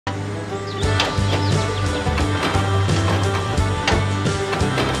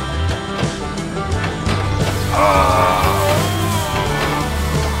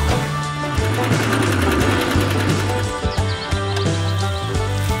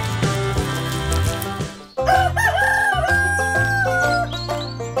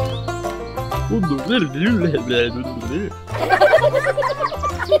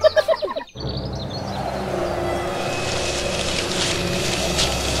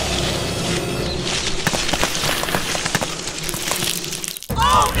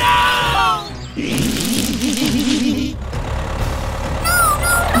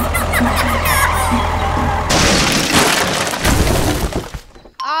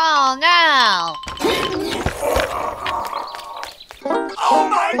Oh no! Oh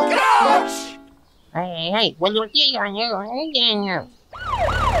my gosh! Hey, what are you doing?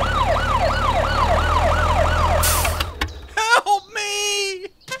 Help me!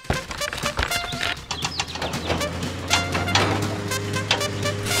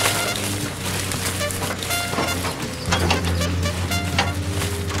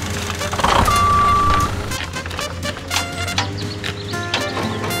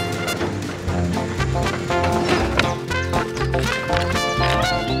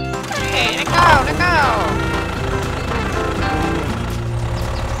 Hey, let go!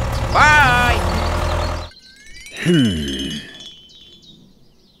 Bye!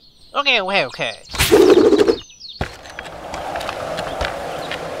 Okay.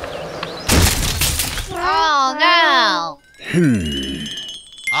 Oh no!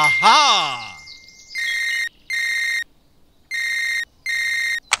 Aha!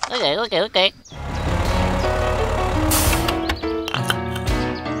 Okay.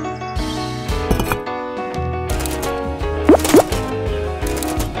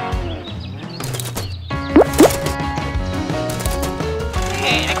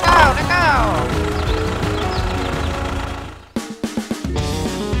 Hey, let go!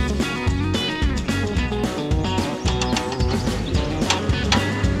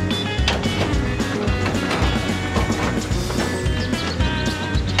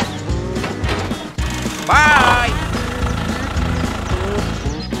 Bye!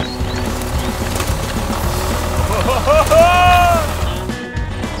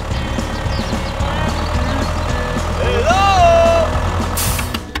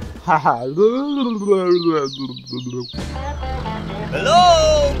 Hello?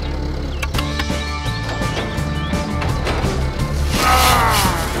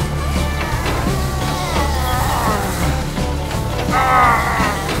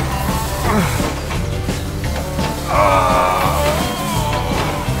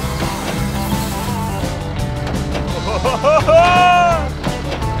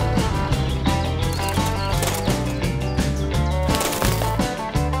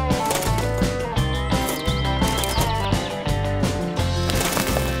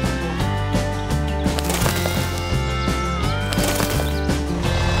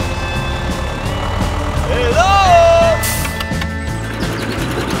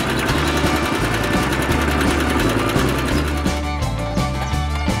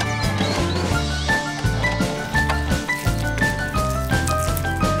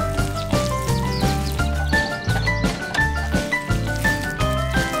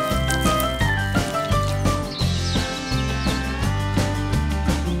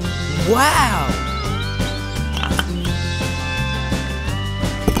 Wow!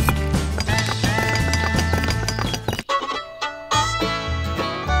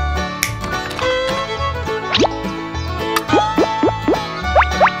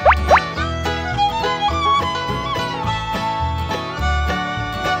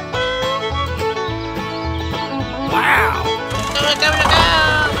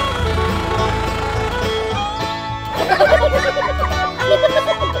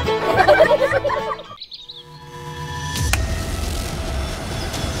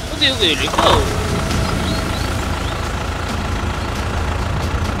 Okay, let go.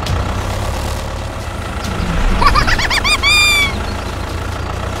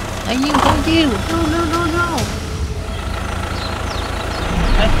 Thank you! No!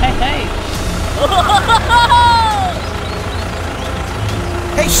 Hey!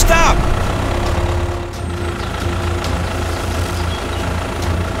 Hey, stop!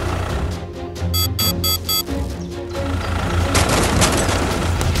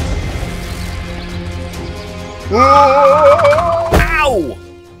 Ow!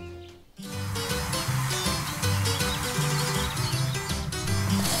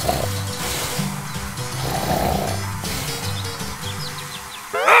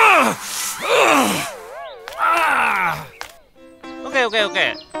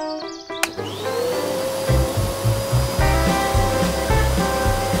 Okay.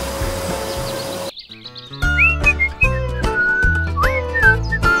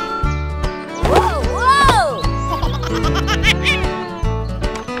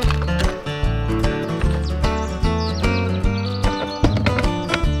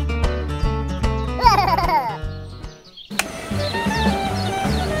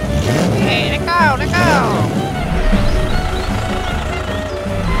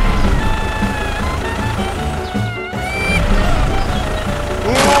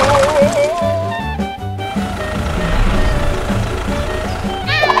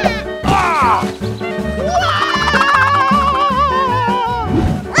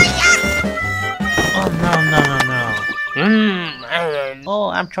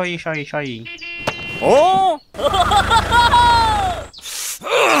 I'm sorry. Oh!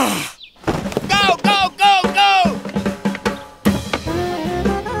 Go, go, go, go!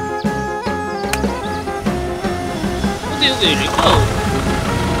 Where did it go?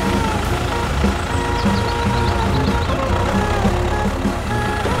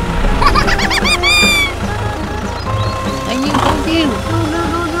 Anh nhìn không kêu. No.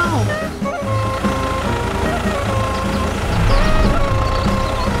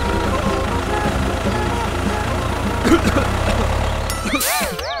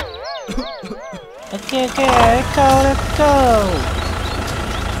 Okay, let's go.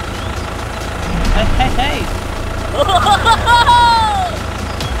 Hey.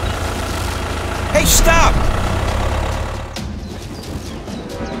 Hey, stop!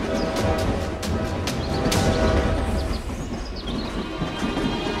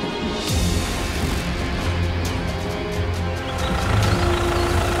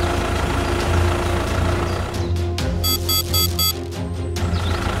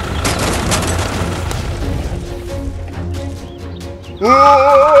 Ow!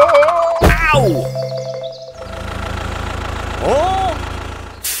 Oh!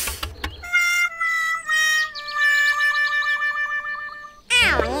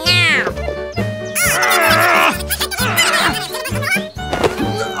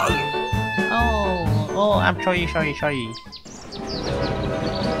 Oh, I'm sorry.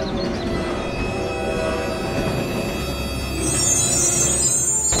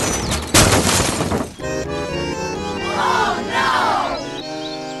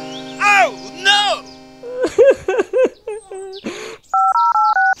 Oh, no!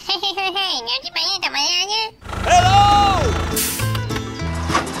 Nghe chị bạn tầm nha. Hello!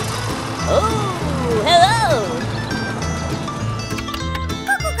 Oh, hello!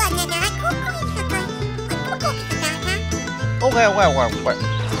 Okay.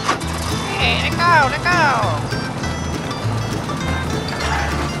 Hey, let's go.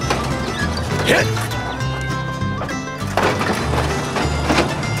 Hit!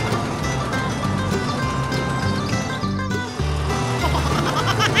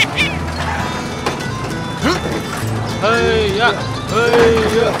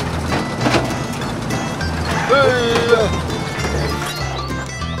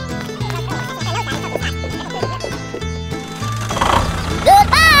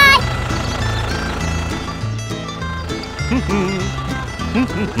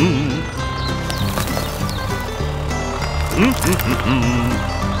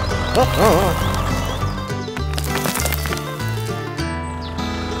 Goodbye!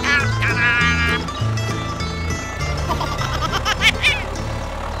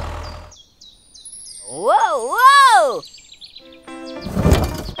 Whoa!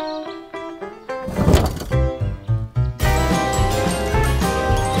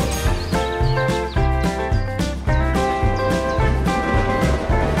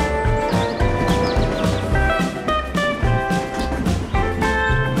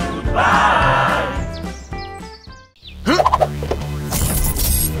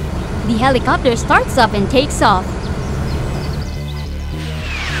 The helicopter starts up and takes off.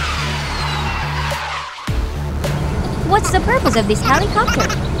 What's the purpose of this helicopter?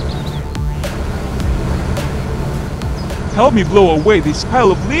 Help me blow away this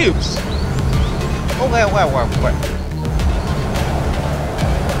pile of leaves. Okay.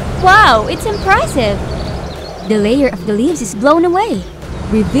 Wow, it's impressive! The layer of the leaves is blown away,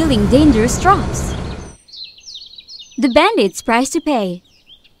 revealing dangerous drops. The bandit's price to pay.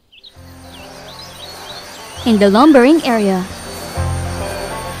 In the lumbering area.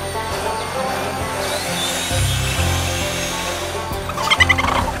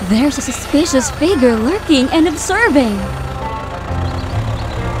 There's a suspicious figure lurking and observing.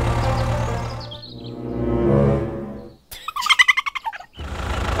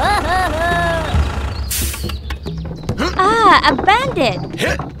 A bandit!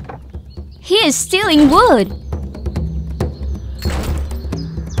 He is stealing wood.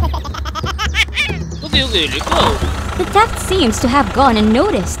 Where did it go? The theft seems to have gone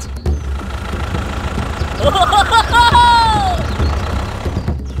unnoticed.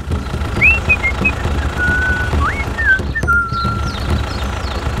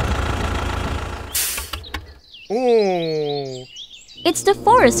 Oh. It's the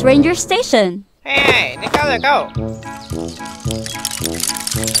Forest Ranger Station. Hey, let's go.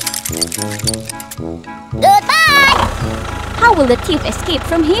 Goodbye! How will the thief escape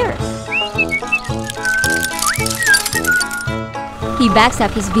from here? He backs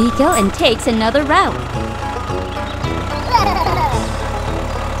up his vehicle and takes another route.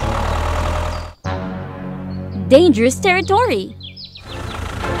 Dangerous territory.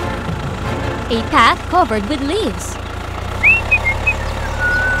 A path covered with leaves.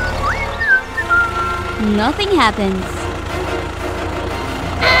 Nothing happens.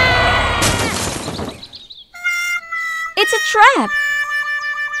 It's a trap!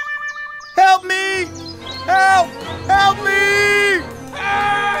 Help me! Help! Help me!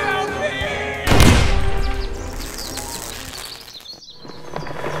 Help me!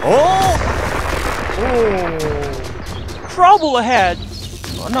 Oh! Trouble ahead!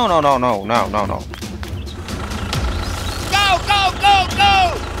 No. Go!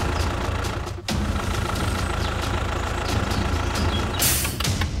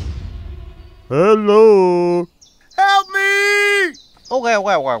 Hello! Help me! Okay.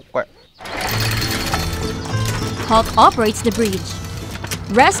 Hulk operates the bridge,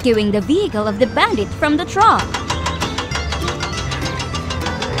 rescuing the vehicle of the bandit from the truck.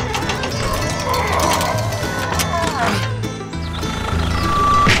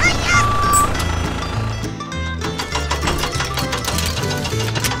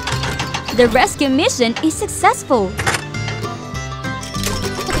 The rescue mission is successful.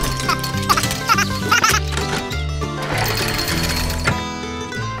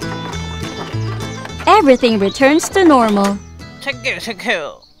 Everything returns to normal. Thank you.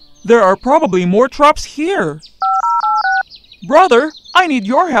 There are probably more traps here. Brother, I need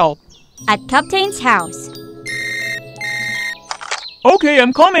your help. At Captain's house. Okay,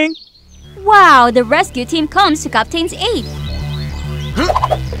 I'm coming. Wow, the rescue team comes to Captain's aid.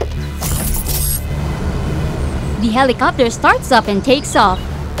 The helicopter starts up and takes off.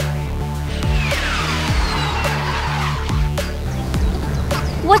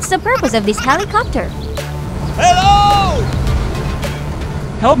 What's the purpose of this helicopter? Hello!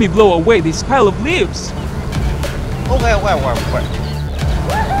 Help me blow away this pile of leaves. Okay.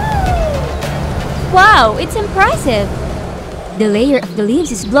 Wow, it's impressive! The layer of the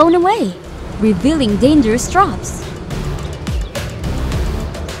leaves is blown away, revealing dangerous drops.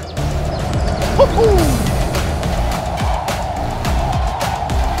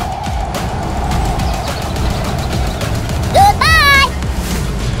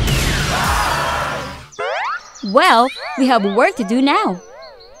 Well, we have work to do now.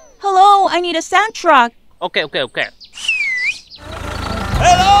 Hello, I need a sand truck. Okay.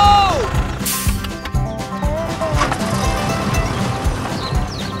 Hello!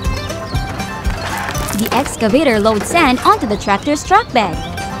 The excavator loads sand onto the tractor's truck bed.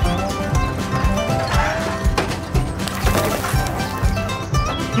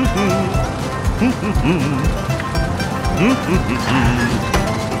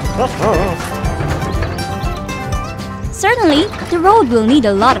 Certainly, the road will need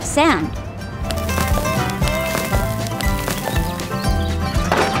a lot of sand.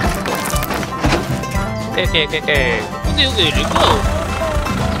 Okay, let's go.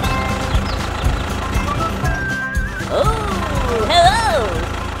 Oh, hello.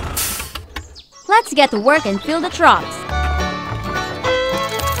 Let's get to work and fill the trucks.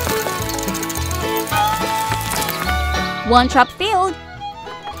 One truck filled.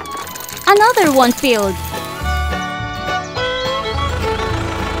 Another one filled.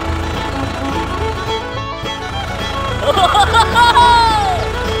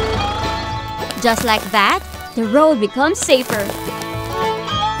 Just like that, the road becomes safer.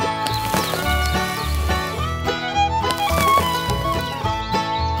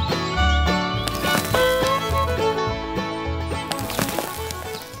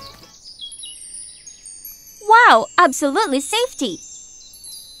 Wow, absolutely safety.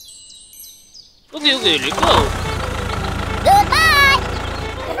 Okay, let's go.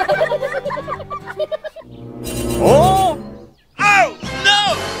 Oh! Ow!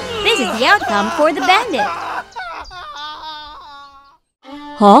 No! This is the outcome for the bandit.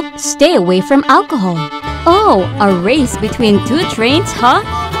 Hawk, stay away from alcohol. Oh, a race between two trains, huh?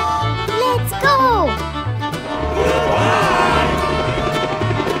 Let's go!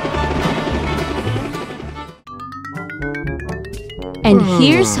 And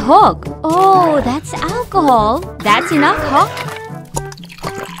here's Hawk. Oh, that's alcohol. That's enough, Hawk.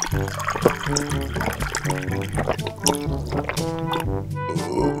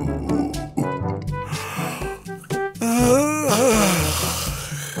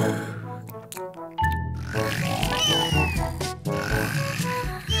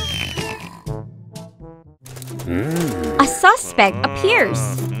 A suspect appears.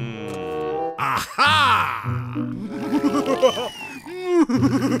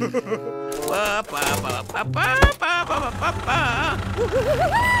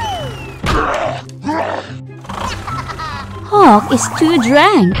 Hawk is too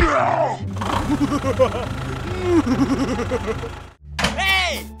drunk.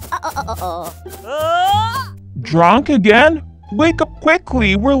 Hey! Drunk again? Wake up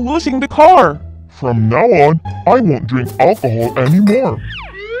quickly, we're losing the car. From now on, I won't drink alcohol anymore.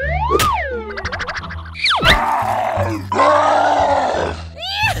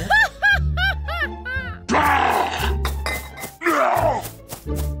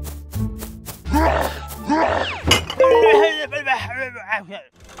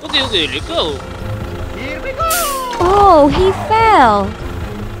 Okay, let's go. Oh, he fell.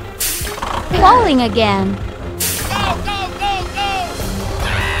 Falling again.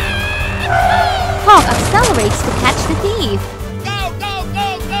 Hawk accelerates to catch the thief.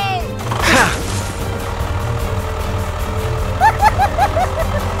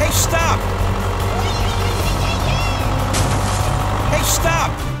 Hey, stop! Hey,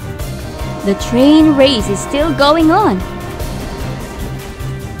 stop! The train race is still going on.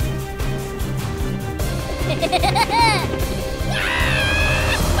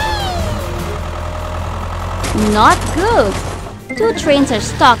 Not good. Two trains are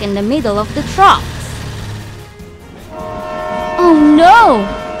stuck in the middle of the tracks. Oh no!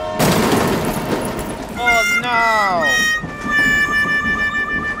 Oh no!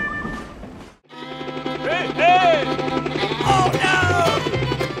 Oh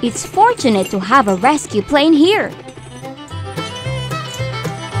no! It's fortunate to have a rescue plane here.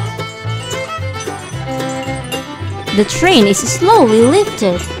 The train is slowly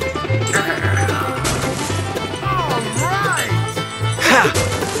lifted.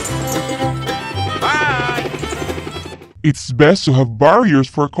 It's best to have barriers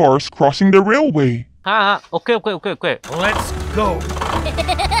for cars crossing the railway. Okay. Let's go!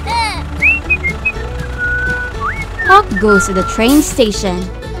 Hawk goes to the train station.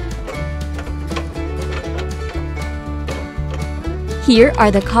 Here are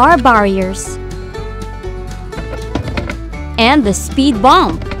the car barriers and the speed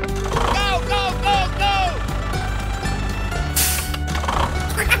bump.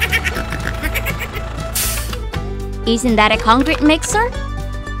 Isn't that a concrete mixer?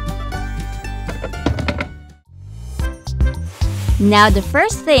 Now the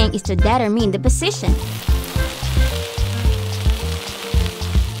first thing is to determine the position.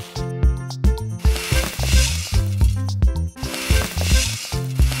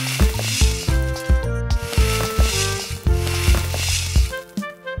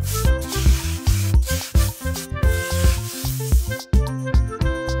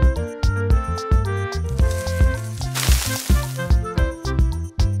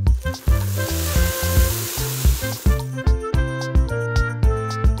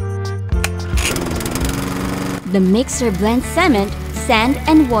 The mixer blends cement, sand,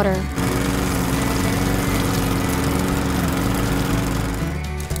 and water.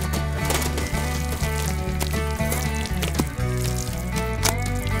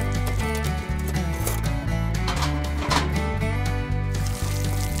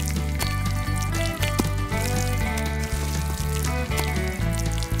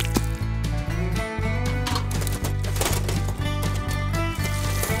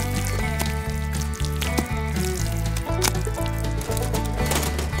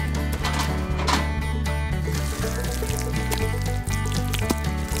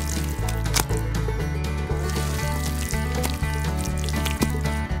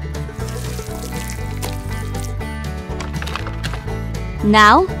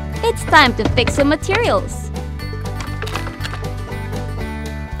 Now, it's time to fix some materials.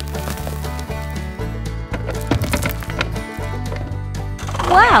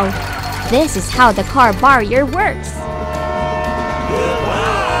 Wow! This is how the car barrier works.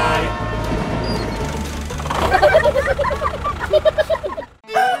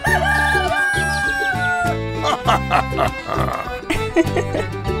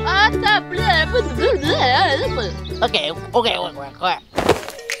 Okay.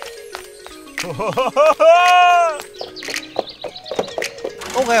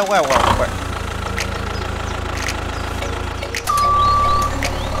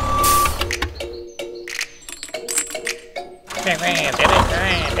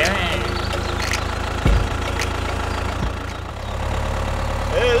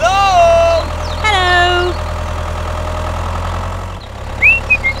 Hello! Hello.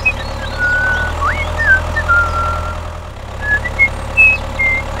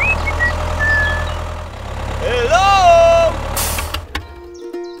 Hello!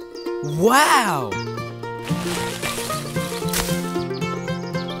 Wow!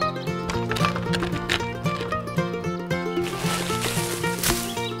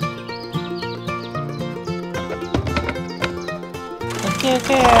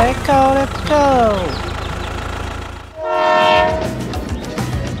 Okay, let's go.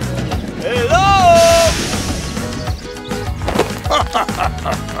 Hello!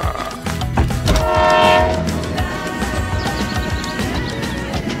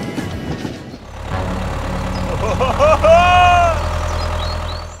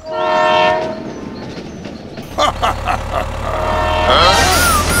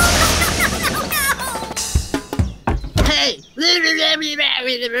 Hey!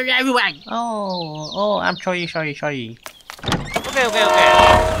 Oh, I'm sorry. Okay.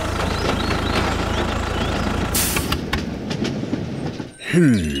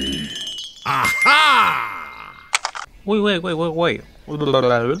 Aha! Wait.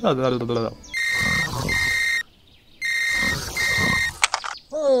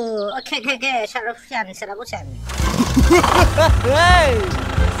 Oh, okay. Serabusyan. Hey!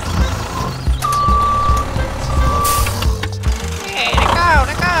 Hey, let go.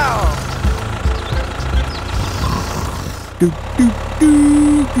 Okay.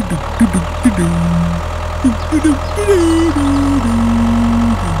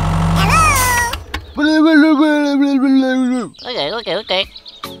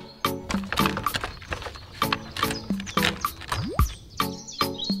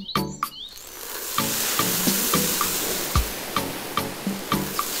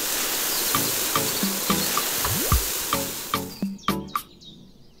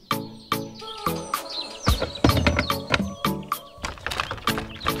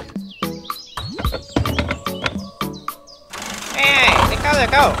 Hey,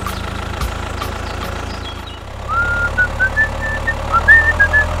 let go.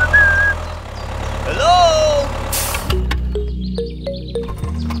 Hello!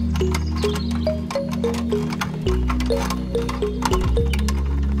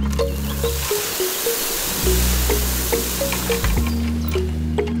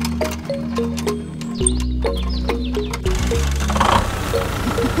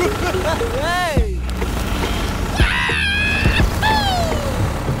 Hey!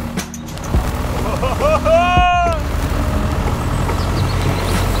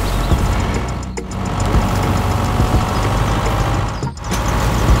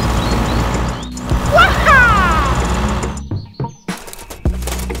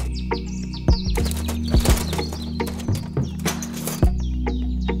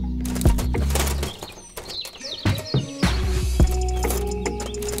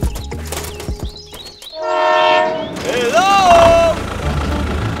 Hello!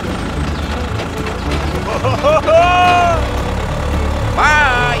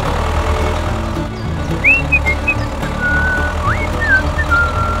 Bye.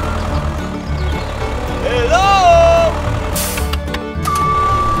 Hello!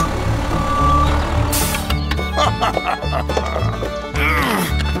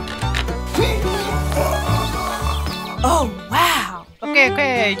 Oh, wow. Okay.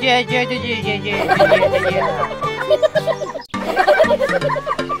 Yeah.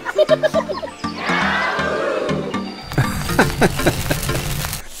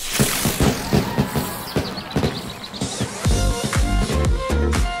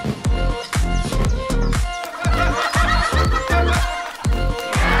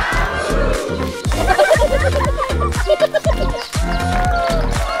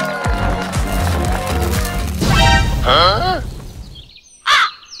 Huh?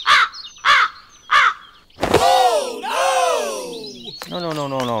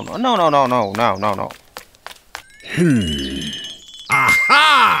 No. Aha!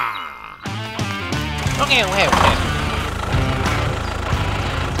 Okay.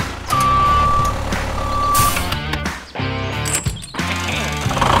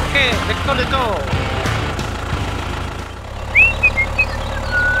 Okay, let's go.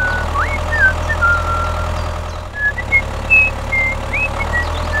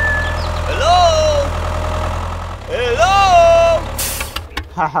 Hello!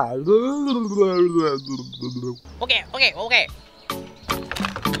 Okay.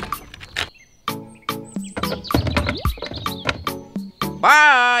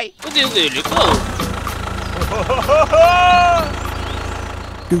 Bye. Okay, let's go. Let's go.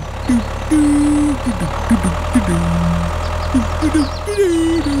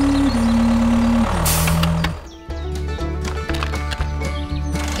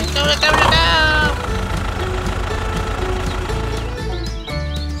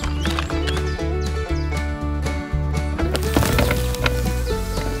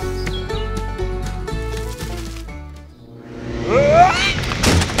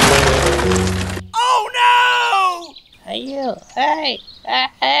 Oh no! Hey.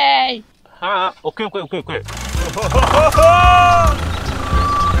 Okay.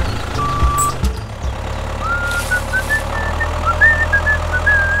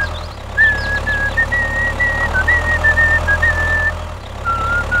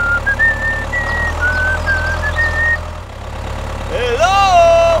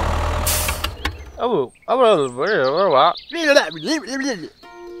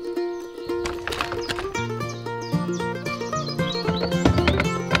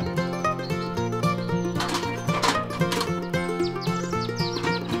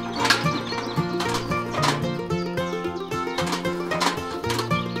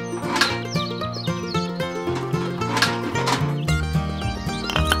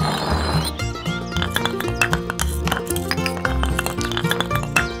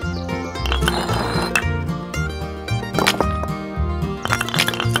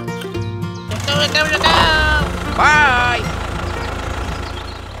 Bye!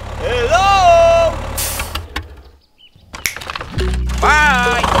 Hello!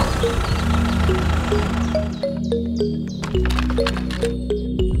 Bye!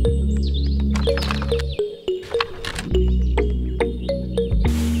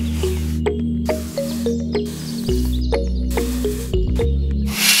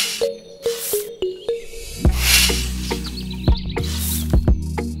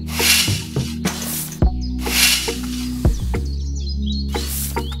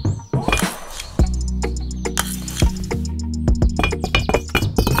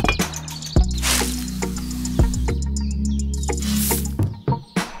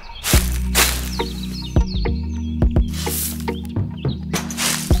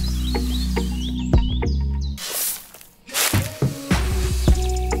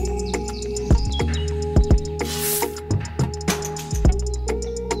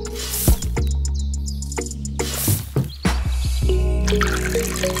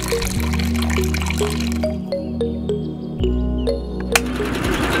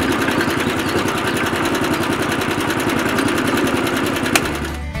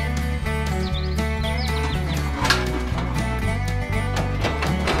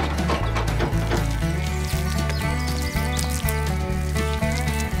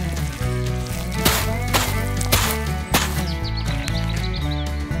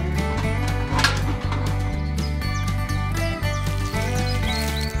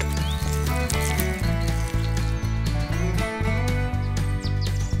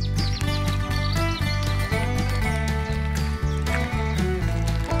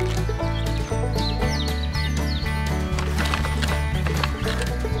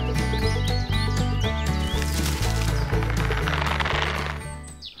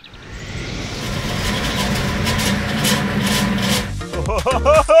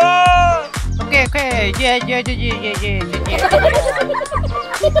 Okay, yeah.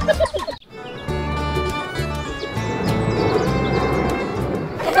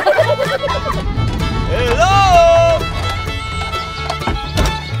 Hello!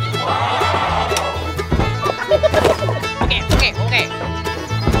 Okay.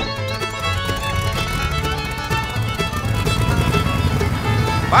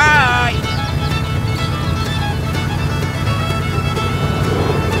 Bye!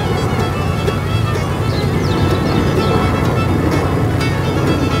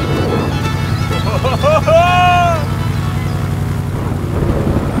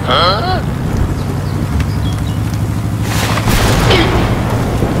 Huh?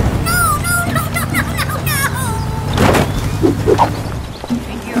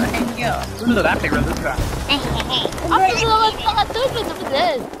 Thank you. Look at that big one. Look at that.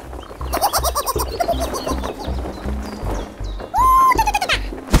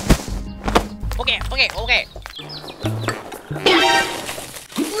 Okay.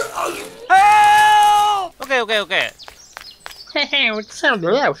 Help! Okay. Hey, what's slow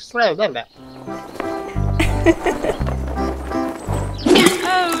down.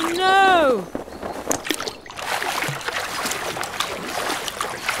 Oh no!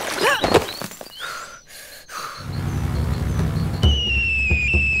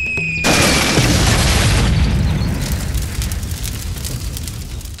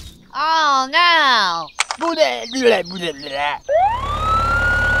 Oh no!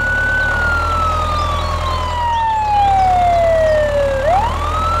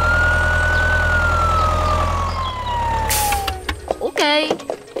 Okay.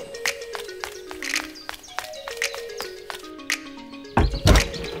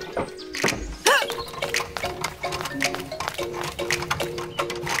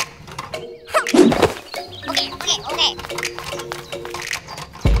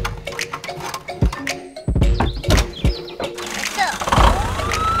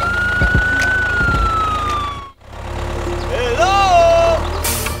 Hello!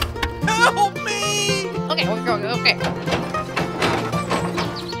 Help me! Okay.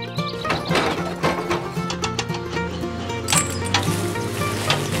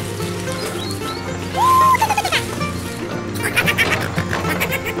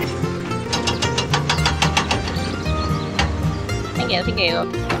 튕겨요.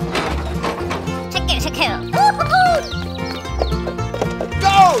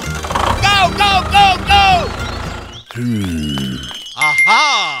 Go! Go, go, go, go!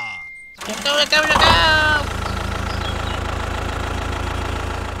 Aha! Go.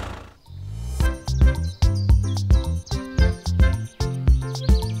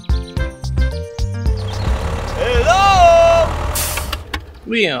 Hello!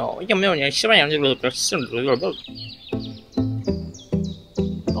 有没有人西班牙这个是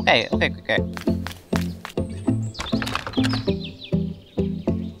？OK。OK。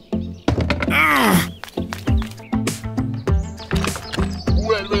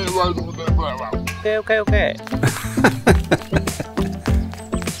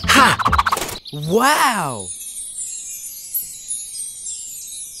 Ha! Wow!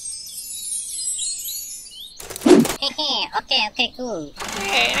 Okay, cool.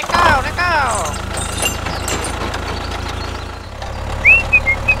 Hey, let go.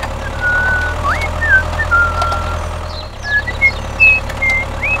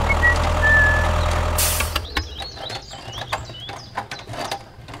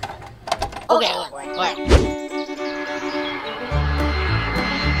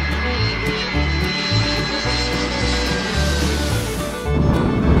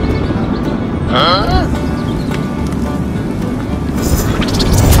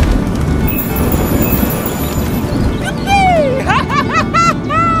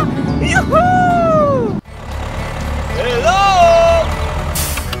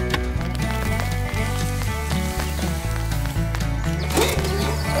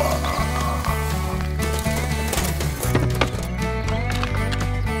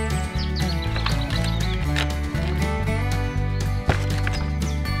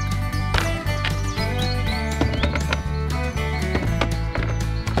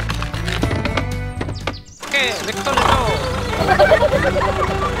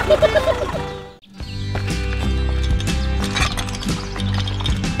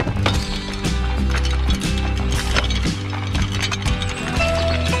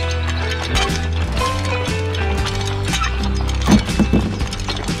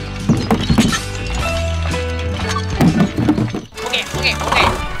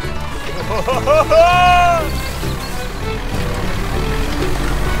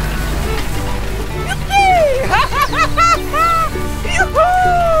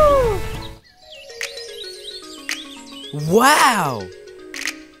 Wow!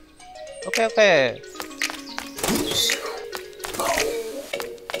 Okay. Okay. Okay. Wow!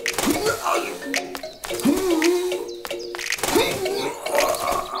 Oh,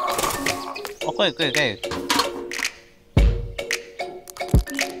 okay.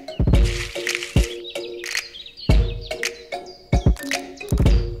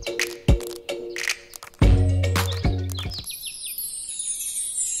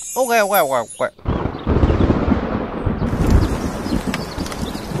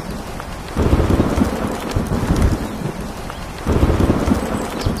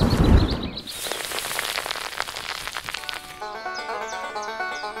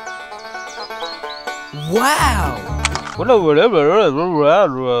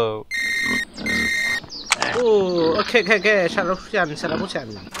 下来不下。Go.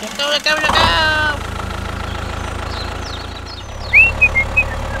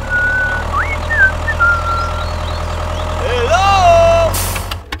 Hello!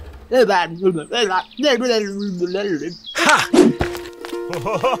 Ha!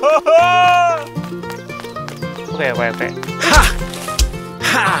 Okay. Ha!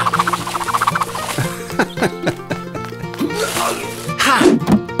 Ha! Ha!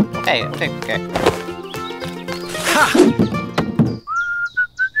 Okay. Ha!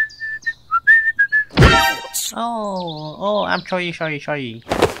 Oh, I'm sorry.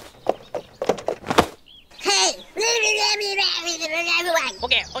 Hey!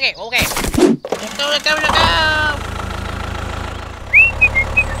 Okay. Go.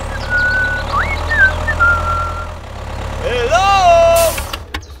 Hello!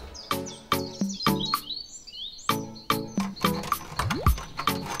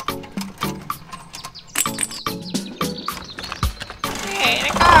 Hey,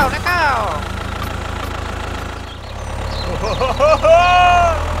 let go.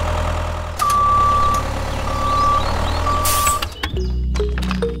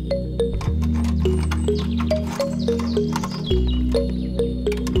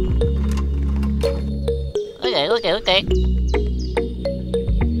 Okay.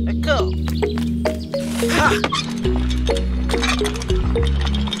 Let's go. Ha!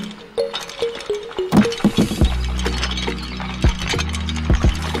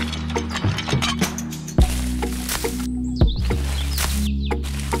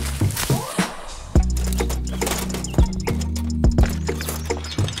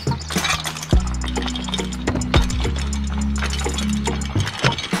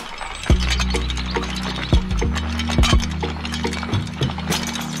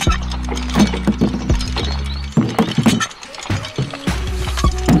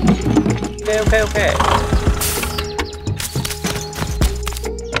 okay.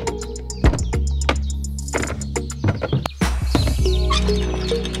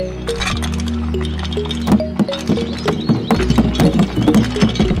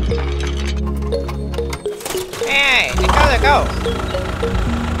 Hey, let go.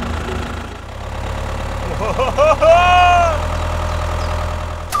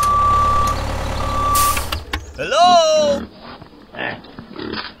 Hello?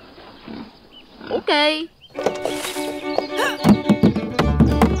 Okay.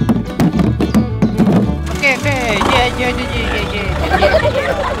 Okay. Yeah.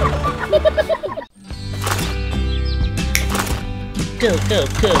 Go.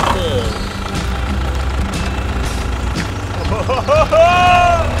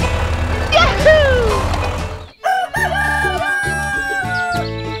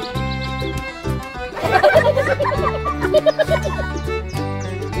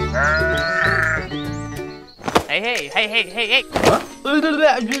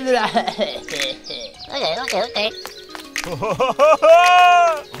 Hey.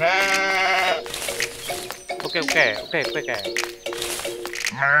 Okay.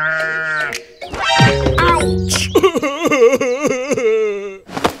 Ouch!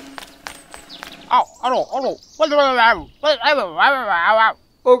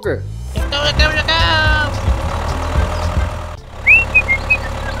 Okay. Let go.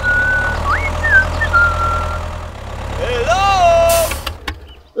 Hello?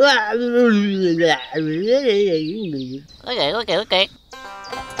 Okay.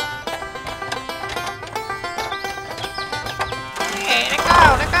 Hey, let go.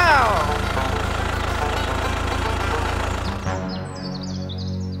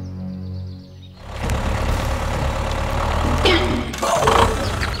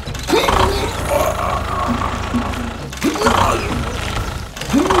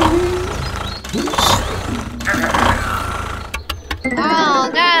 Oh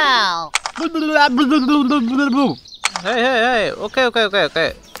no! Hey. Okay. Let go.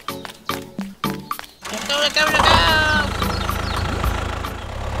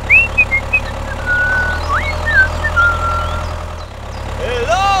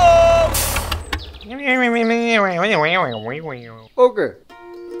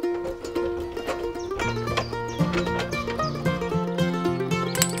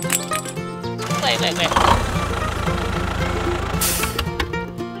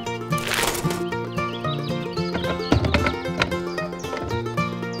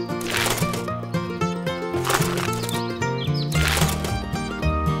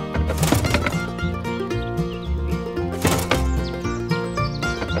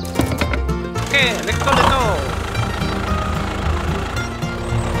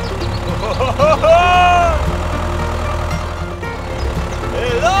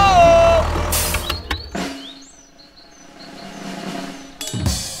 Hello? Okay. Wait.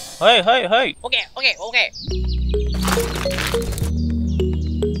 Okay, let go. Hello? Hey. Okay.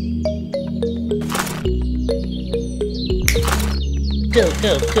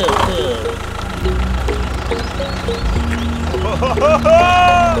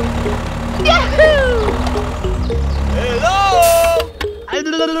 Hello?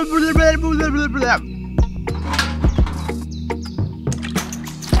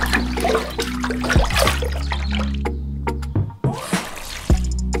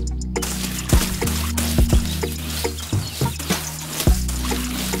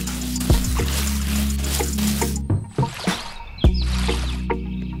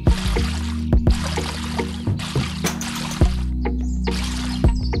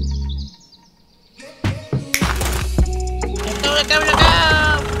 Let go.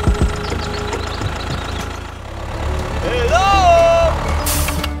 Hello?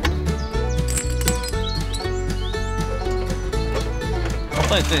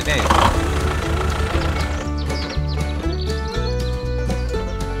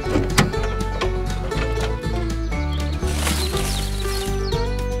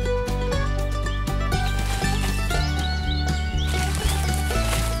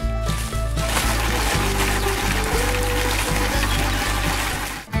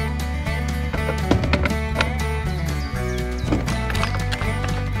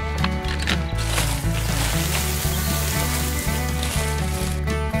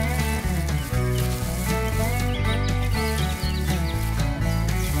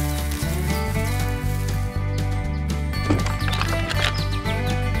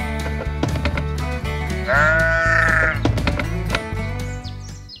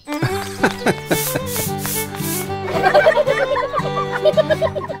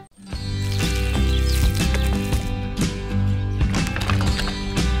 Okay.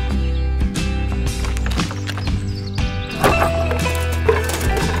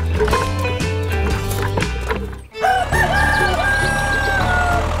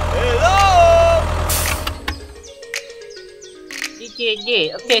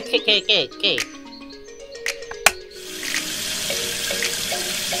 Okay.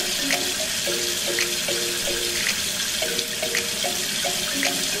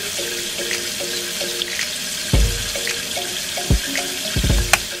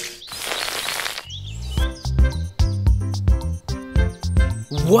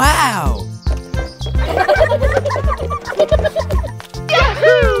 Wow!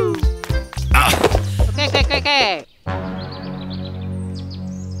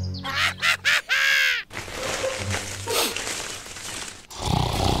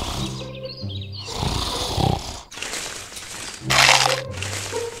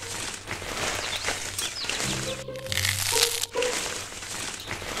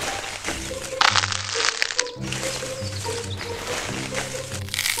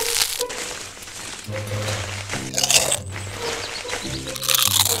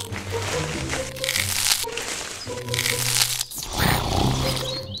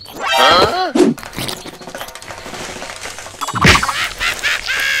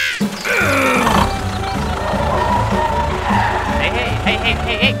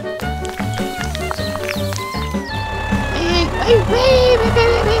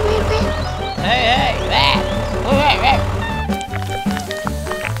 Okay.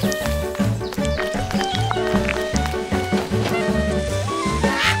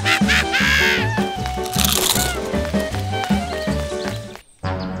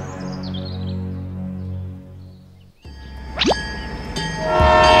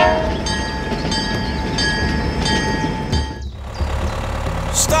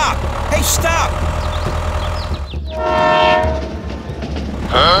 Stop! Hey, stop!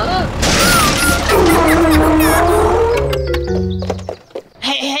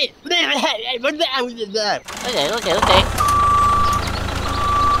 Hey. Okay. Okay. Hey.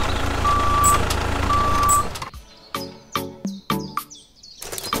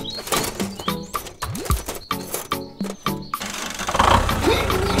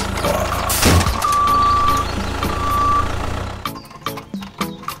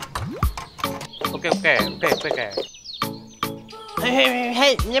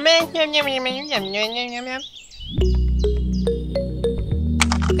 Nhâm.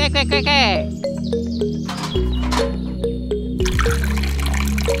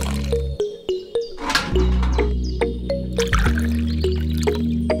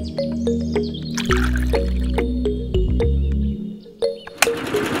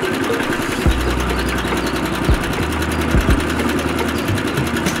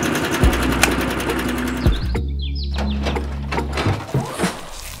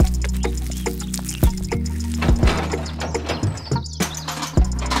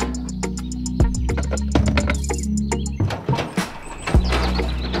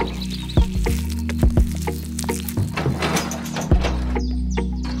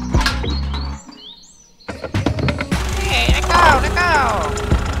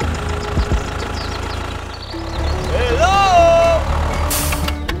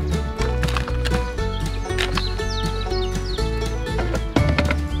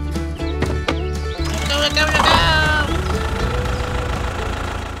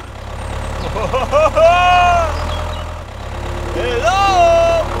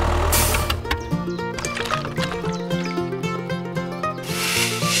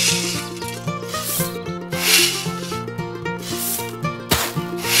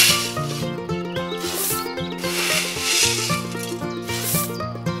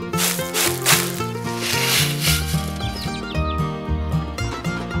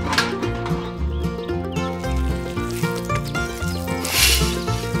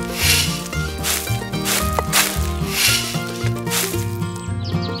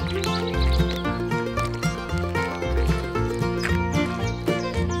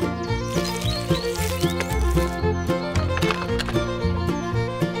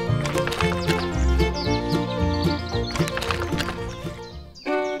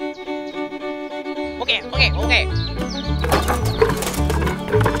 Okay. Okay.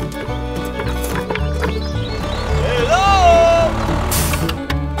 Hello!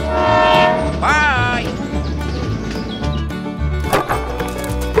 Bye!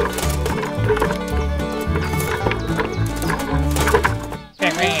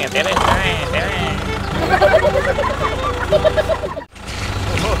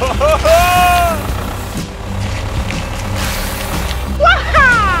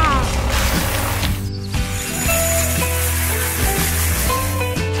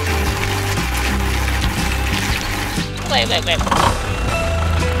 Wait.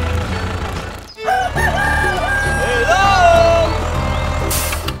 Hello!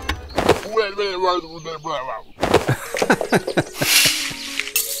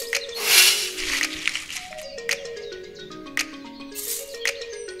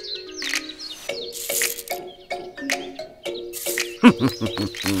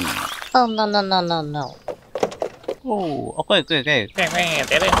 Oh no no no no no. Oh, okay. Okay.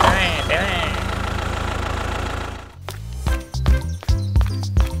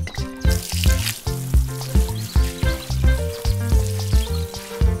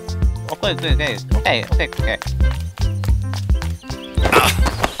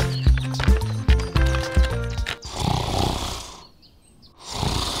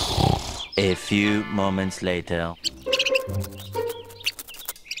 A few moments later.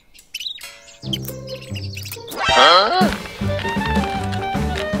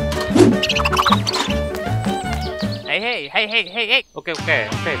 Hey. Okay. Okay.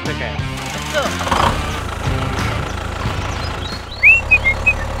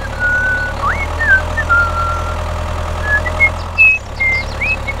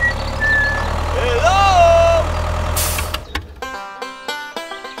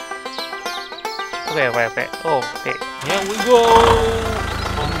 Okay. Here we go.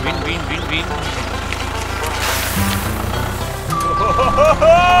 Win.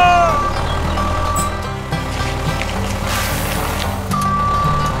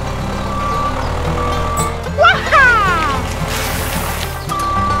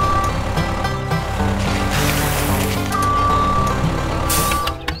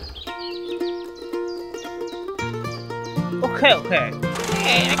 Okay.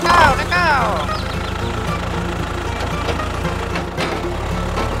 Hey, let's go.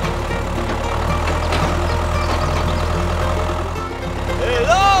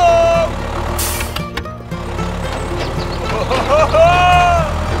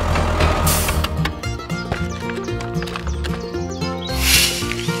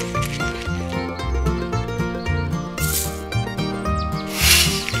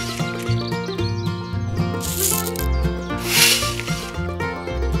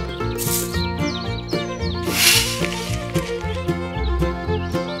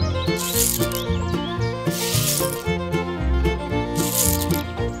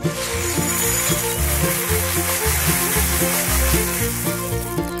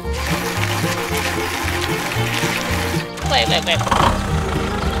 Wait.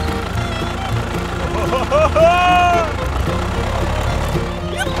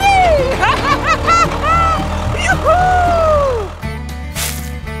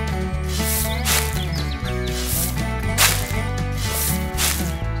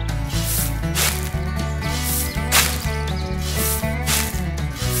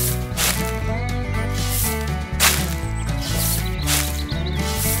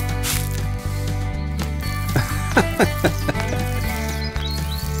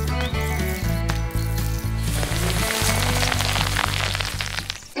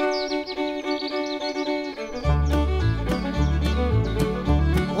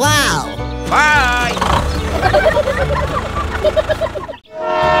 Wow! Bye.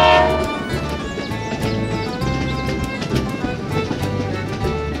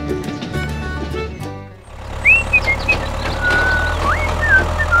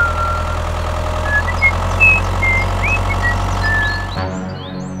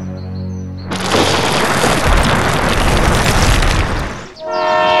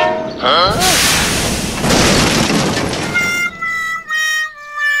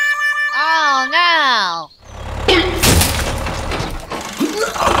 Oh no!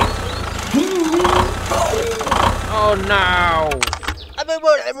 Oh no!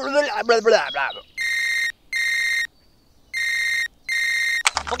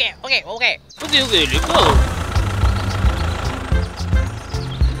 Okay. Let's go.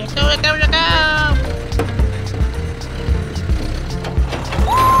 Let's go!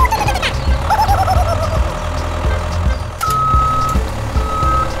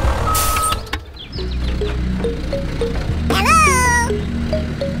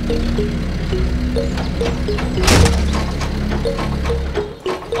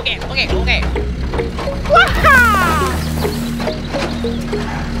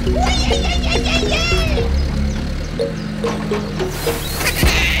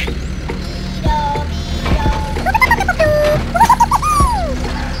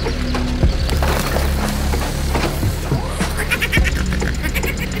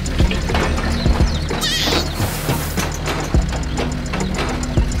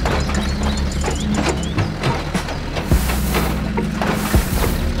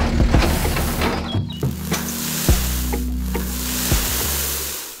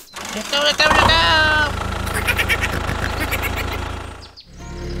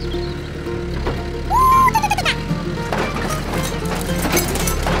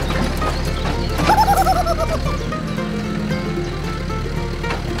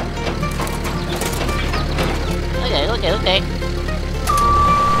 Okay. Okay.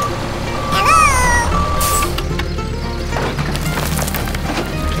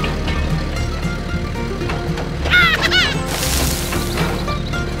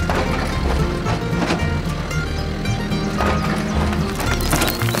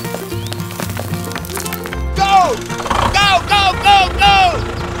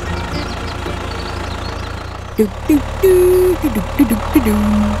 Okay.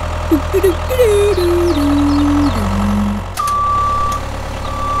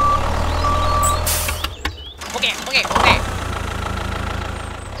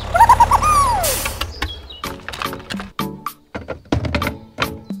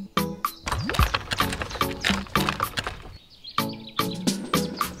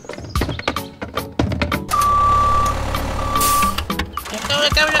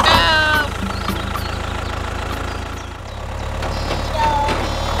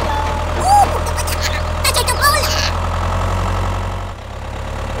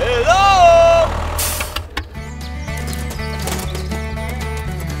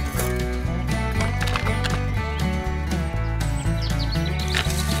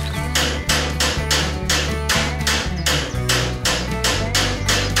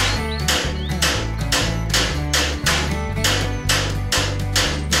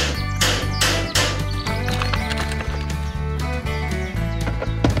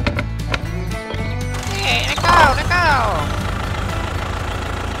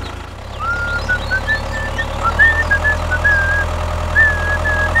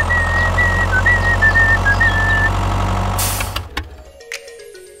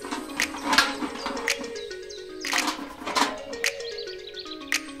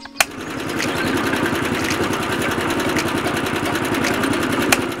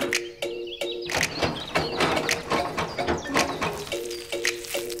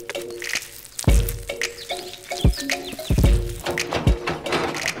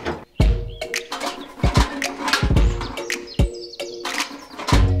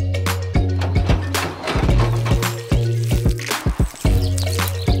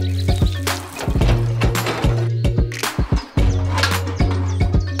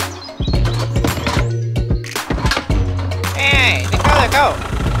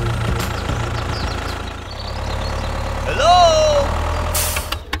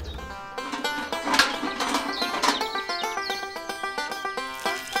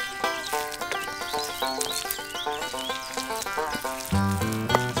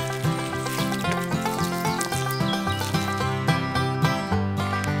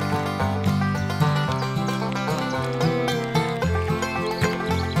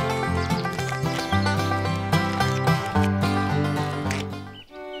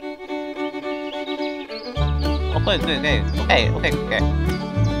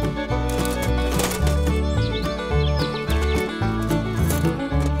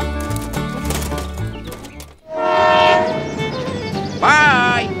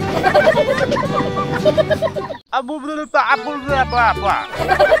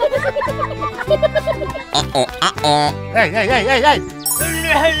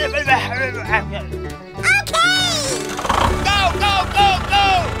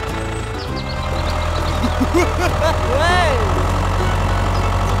 Bye! Hey!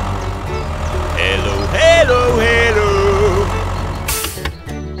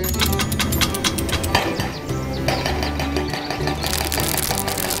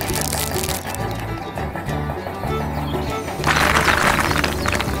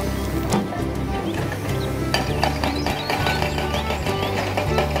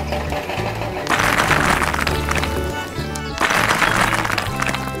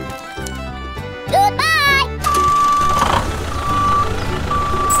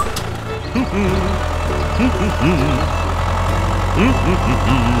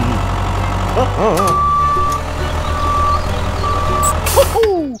 Hello.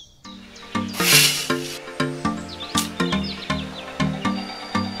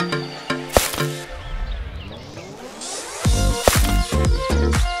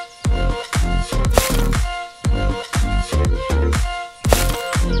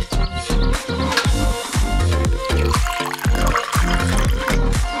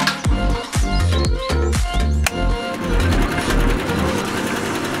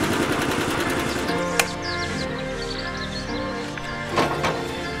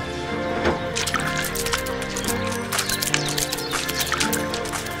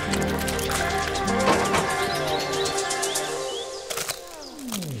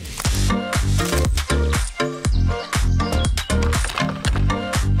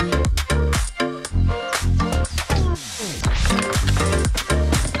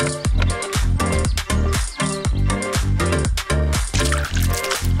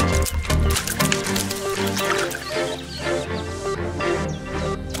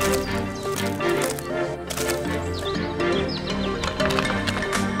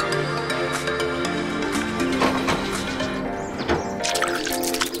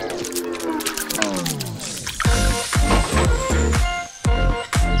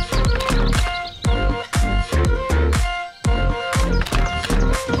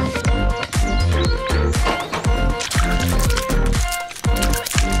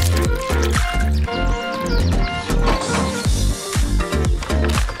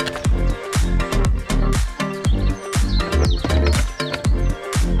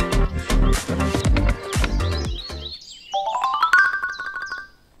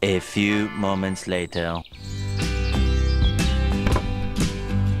 few moments later.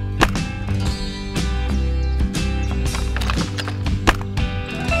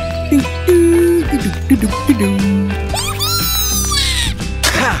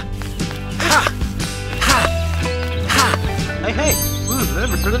 Hey, hey!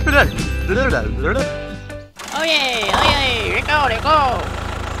 Oh yeah, let go, let go.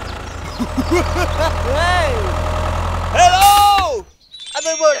 Hey! Hello!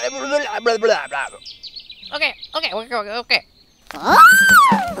 Okay.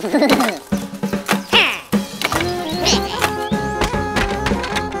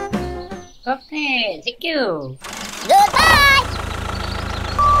 Okay, thank you.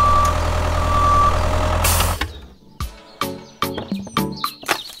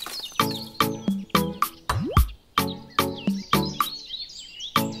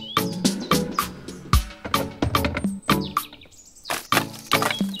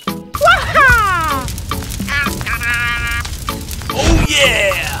 Oh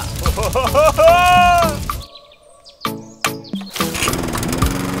yeah!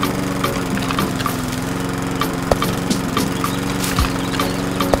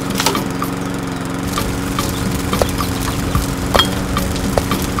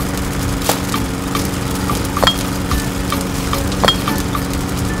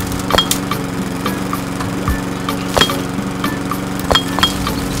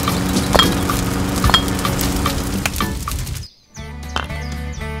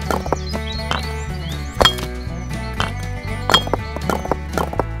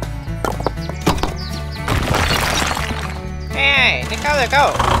 Hey, let go.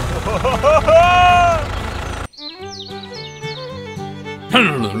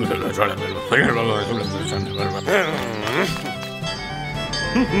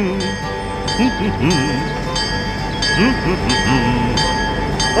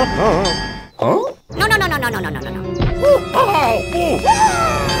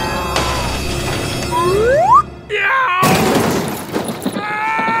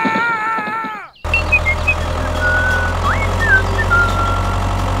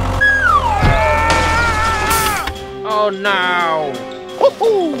 Oh no!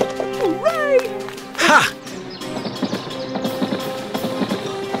 Ha!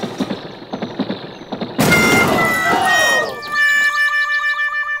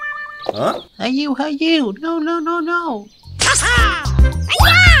 Huh? Hey you! No!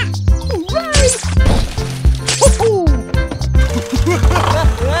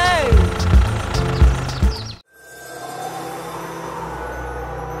 Hey!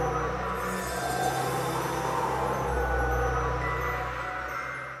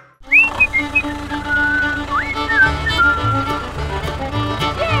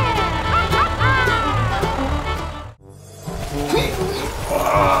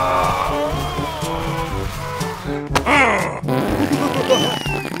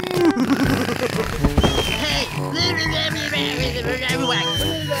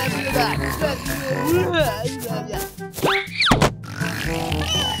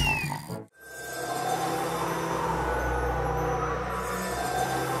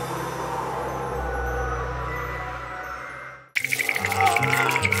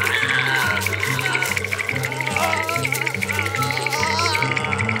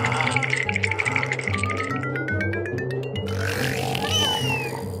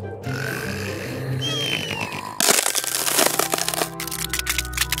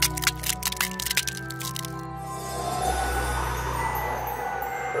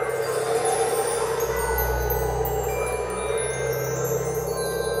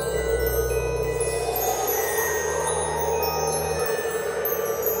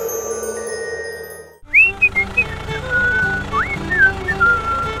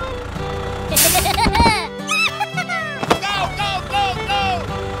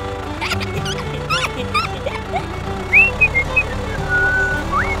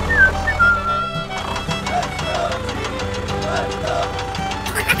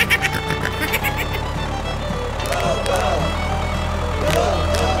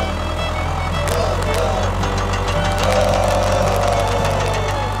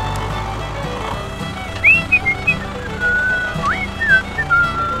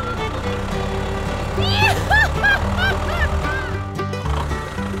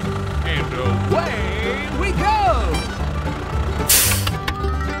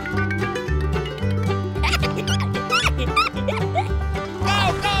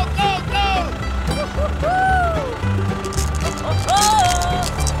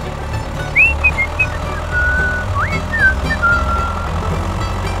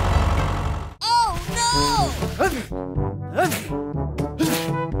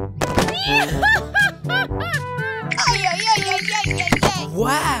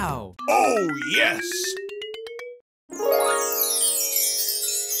 yes!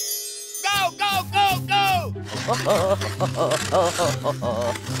 Go, go, go, go!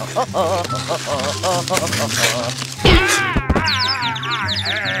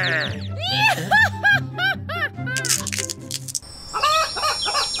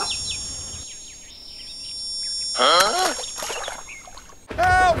 Huh?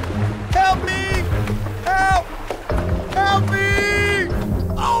 Help! Help me! Help! Help me!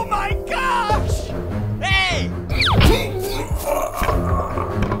 Oh my gosh! Hey!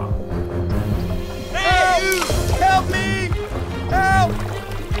 Hey! Help me! Help!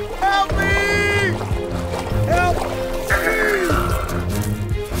 Help me! Help!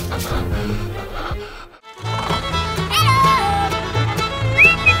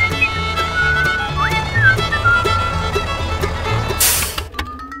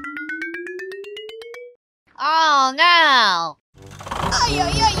 Oh no! Ay,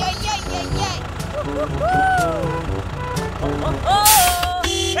 ay, ay, ay, ay, ay, ay.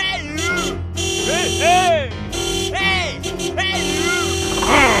 Hey! Hey! Hey! Hey!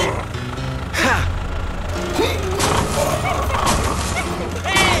 Hey! Ha!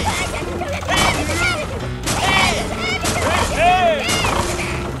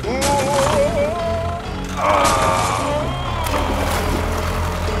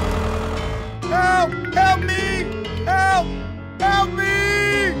 Help! Help me! Help! Help me!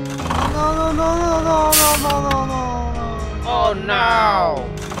 No, no, no, no, no, no, no, no, no. Oh no!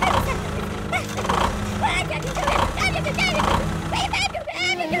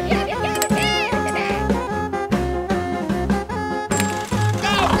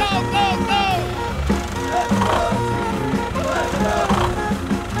 Go, go, go, go!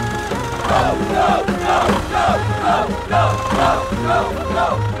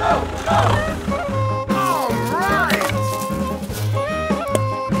 All right!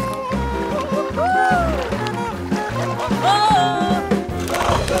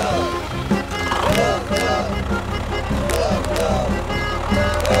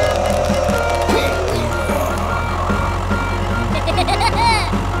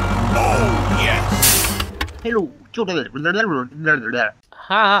 Oh, yes! Hello, chỗ đây là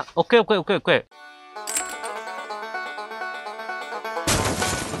ha, ok, ok, ok, ok.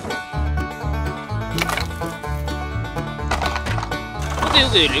 Okay,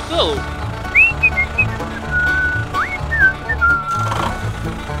 okay, let's go.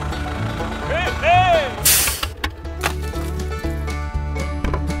 Hey, hey!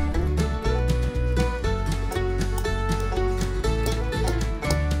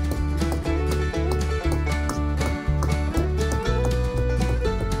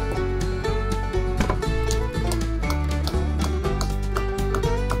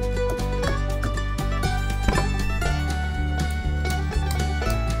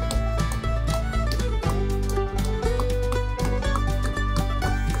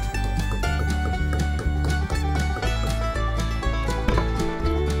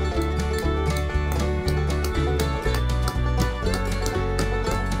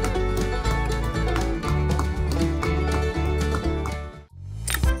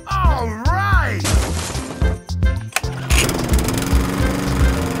 All right!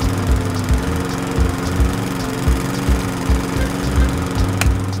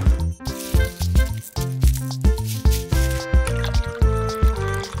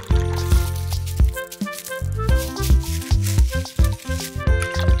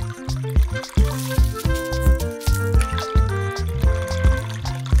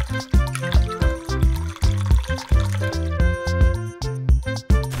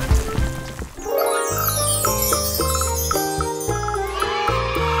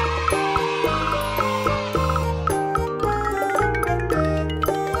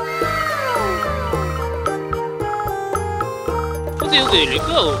 Okay, okay, let's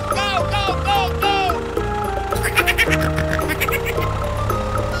go. Go, go, go, go!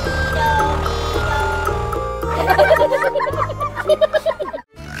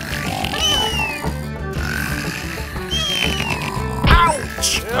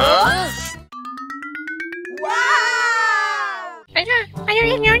 Ouch! Huh?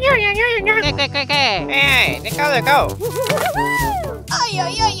 Okay, okay, okay. Hey, let's go, let's go. Ay,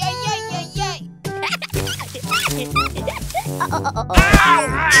 ay, ay, ay, ay, ay, ay.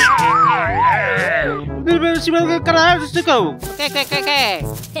 Let's go. Okay, okay, okay, okay.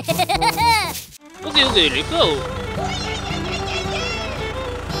 Okay, okay, let's go.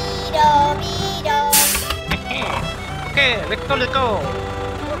 Miro, miro. Okay, let's go, let's go.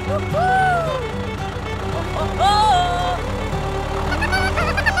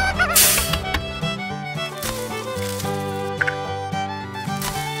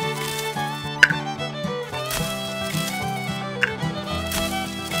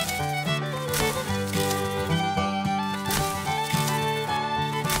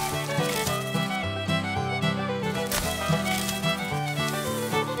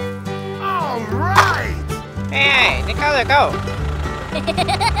 Let go.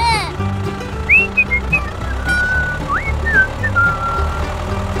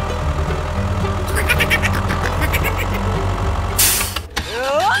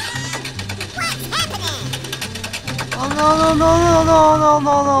 Oh no, no, no, no, no,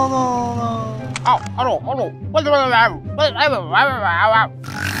 no, no, no, no. Oh, no.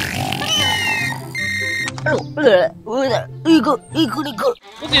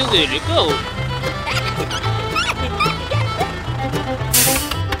 Okay, let go.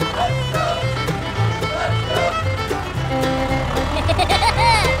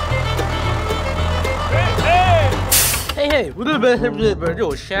 Hey,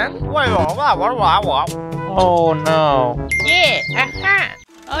有山。喂我。Oh no. Yeah, aha.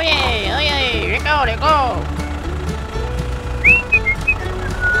 Oh yeah, let go.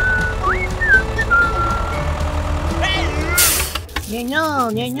 Niño.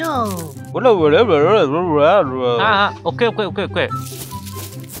 Okay.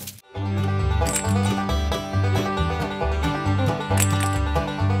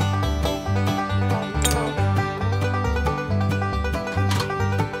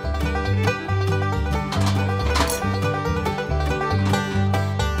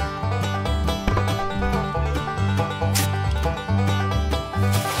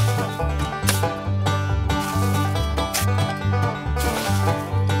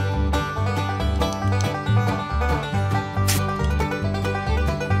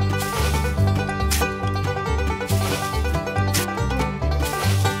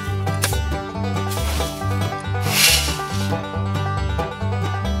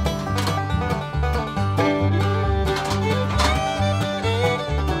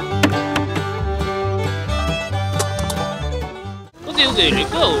 Okay,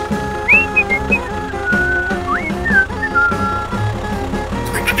 let go.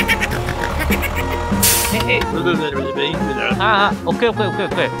 Hey. Okay.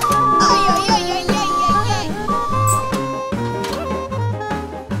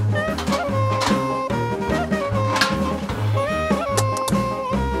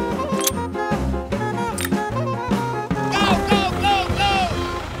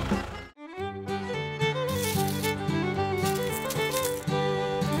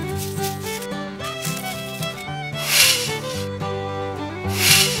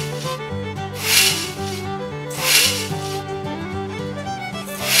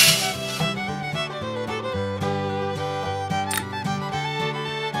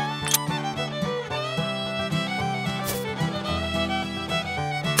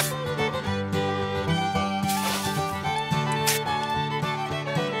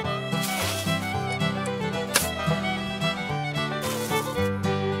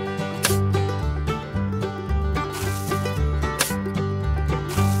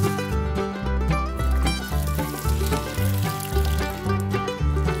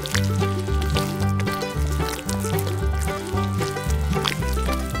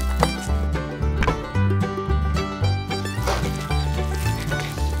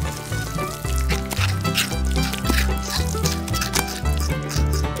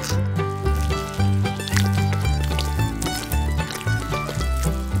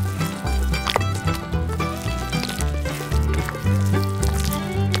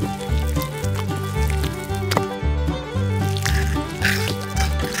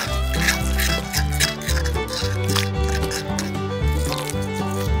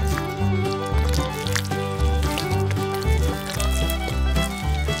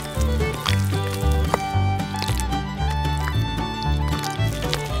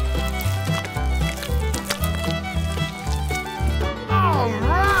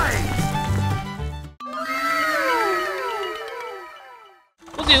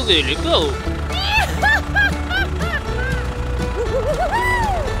 Okay, let go.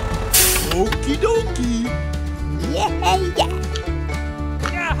 Okie dokie. Yaha!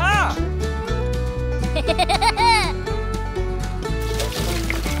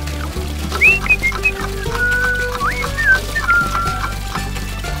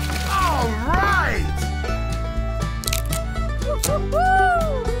 All right.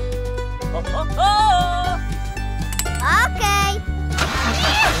 Okay.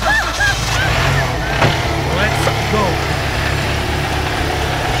 Let's go.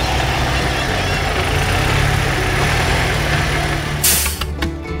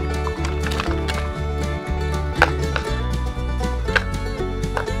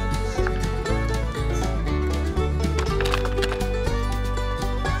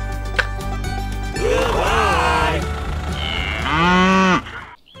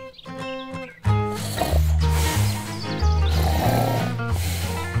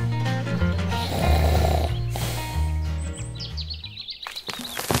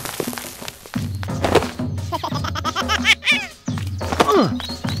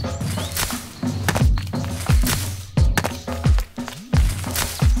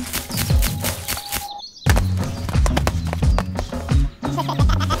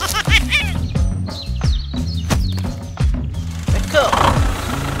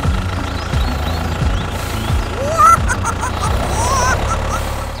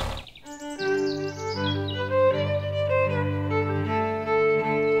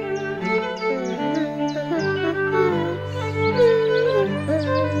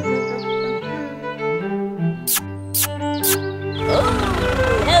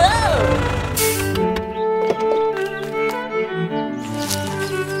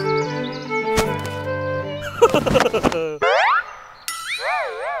 No, no, no, no.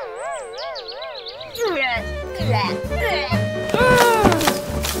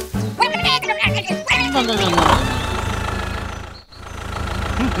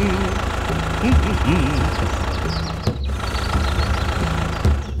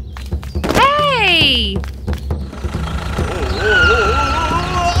 Hey!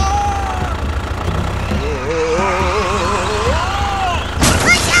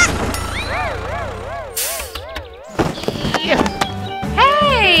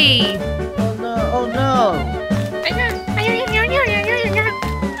 Hey! Oh no, oh no!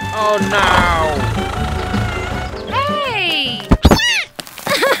 Oh no! Hey!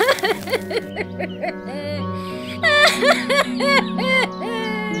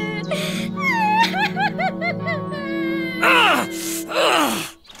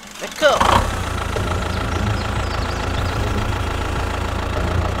 Let go!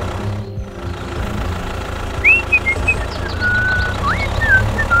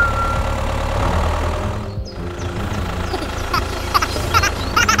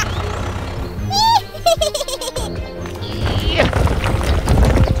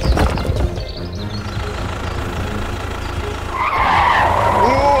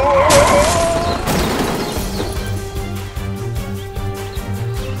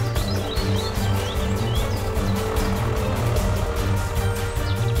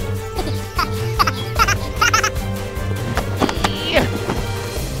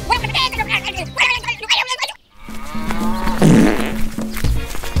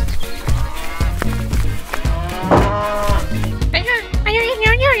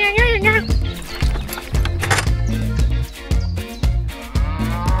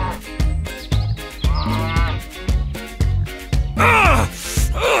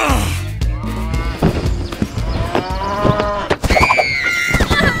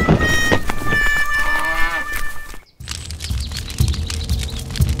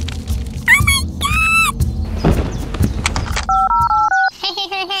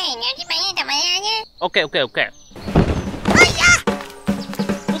 Okay, okay, okay.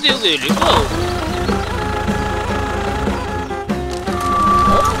 Okay, okay, let's go.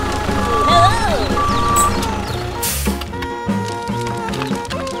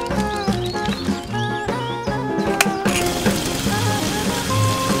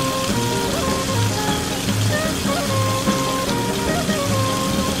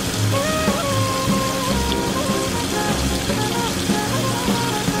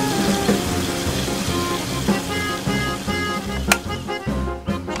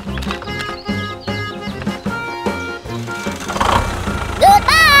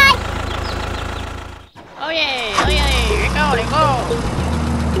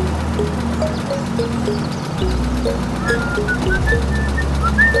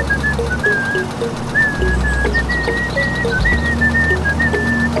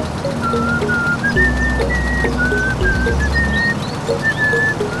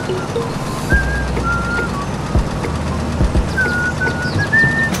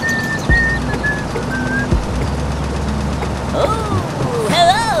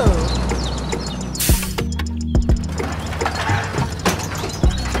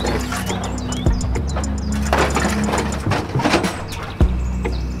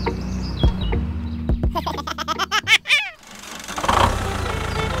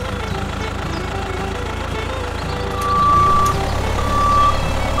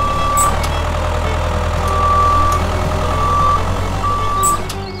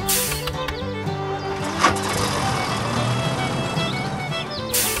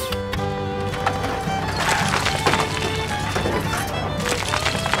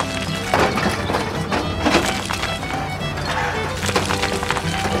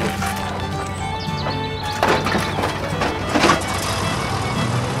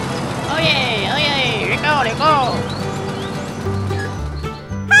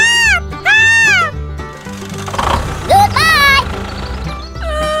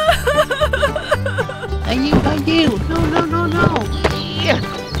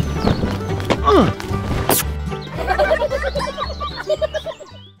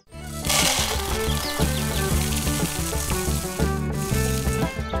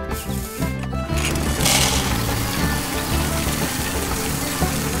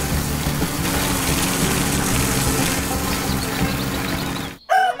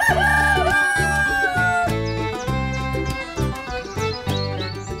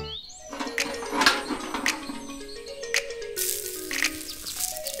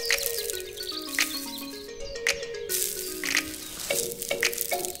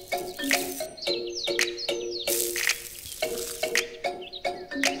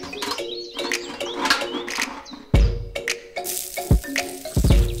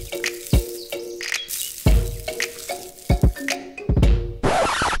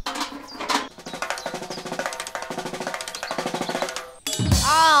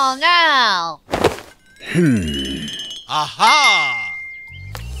 Aha!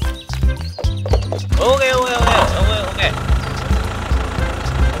 Okay, okay, okay, okay, okay.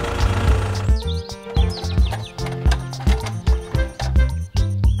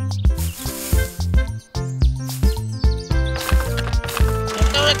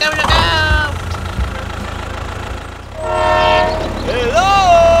 Let's go, let's go! Hello!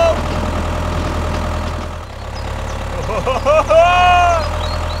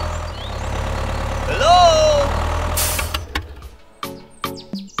 Hello!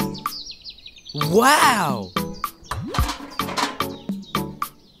 Wow!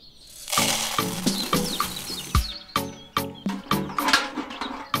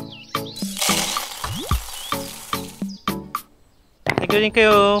 Thank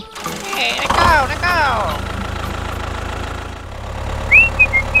you. Hey, let's go, let's go!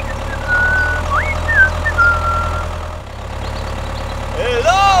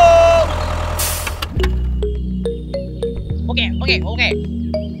 Hello! Okay, okay, okay.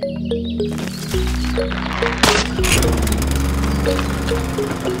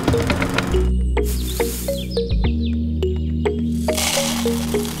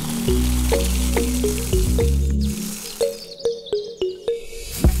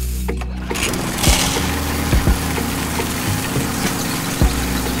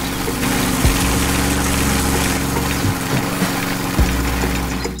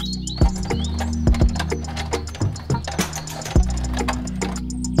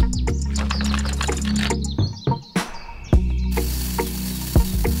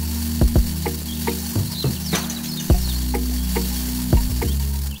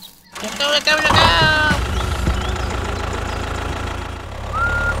 Let's go, let's go, let's go!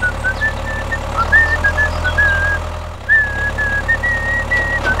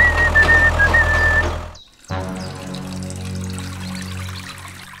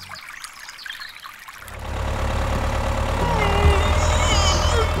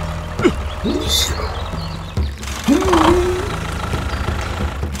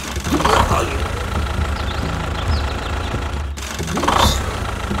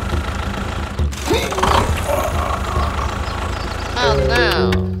 Oh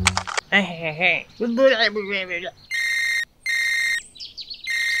no! Hey, hey, hey!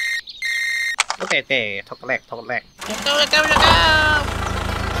 Okay, okay, talk leg, talk leg. Let's go, let's go, let's go!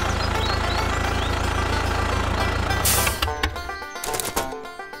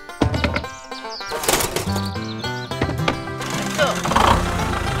 Let's go!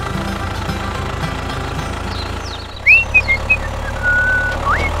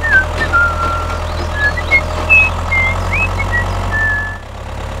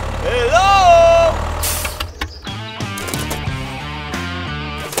 Hello!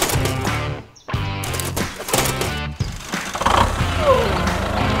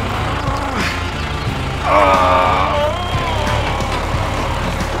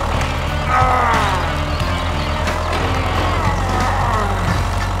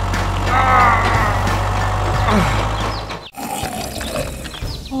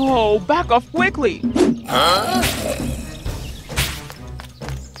 Oh, back off quickly!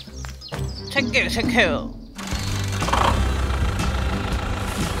 Thank you, thank you.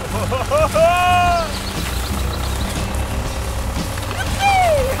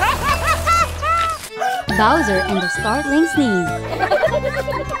 Bowser and the startling sneeze.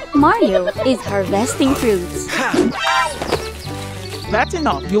 Mario is harvesting fruits. That's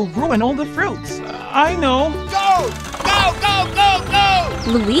enough. You'll ruin all the fruits. I know. Go! Go, go, go, go!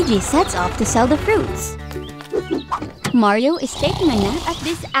 Luigi sets off to sell the fruits. Mario is taking a nap at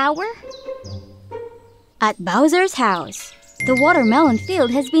this hour? At Bowser's house, the watermelon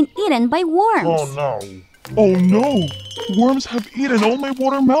field has been eaten by worms. Oh no! Worms have eaten all my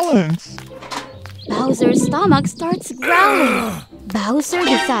watermelons! Bowser's stomach starts growling. Bowser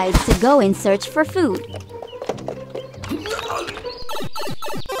decides to go and search for food.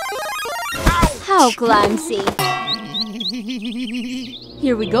 How clumsy!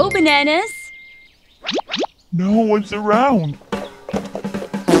 Here we go, bananas! No one's around!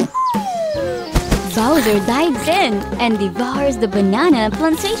 Bowser dives in and devours the banana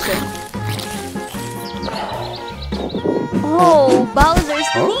plantation. Oh, Bowser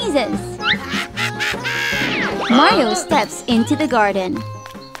sneezes! Mario steps into the garden.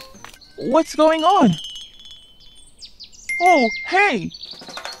 What's going on? Oh, hey!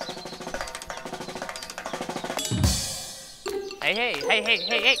 Hey, hey, hey, hey,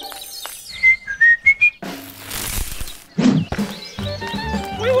 hey, hey!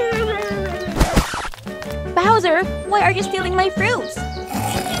 Bowser, why are you stealing my fruits?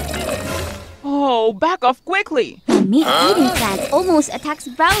 Oh, back off quickly! meat-eating plant almost attacks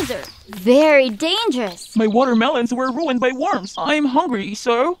Bowser. Very dangerous. My watermelons were ruined by worms. I'm hungry,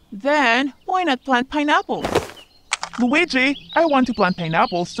 so then why not plant pineapples? Luigi, I want to plant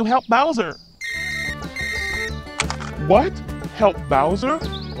pineapples to help Bowser. What? Help Bowser?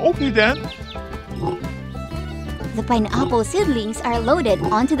 Okay then. The pineapple seedlings are loaded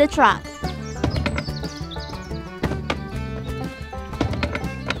onto the truck.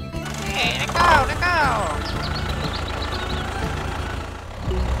 Hey, let go, let go.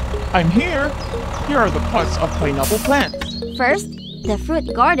 I'm here. Here are the pots of pineapple plants. First, the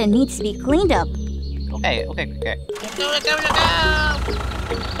fruit garden needs to be cleaned up. Okay. Let go, let go, let go.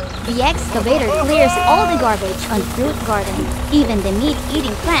 The excavator clears all the garbage on the fruit garden, even the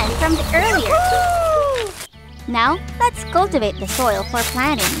meat-eating plant from the earlier. Now, let's cultivate the soil for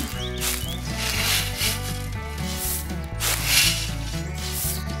planting.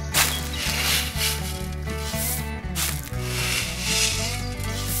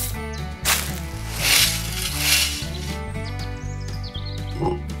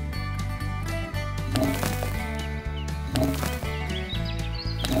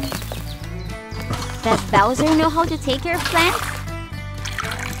 Does Bowser know how to take care of plants?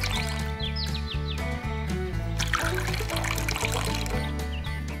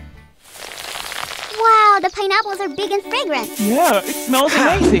 Wow, the pineapples are big and fragrant. Yeah, it smells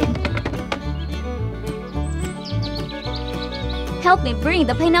amazing. Help me bring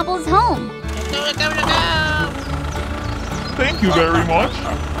the pineapples home. Let go, let go, let go. Thank you very much.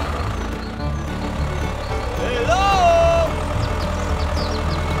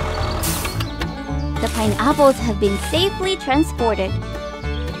 The pineapples have been safely transported.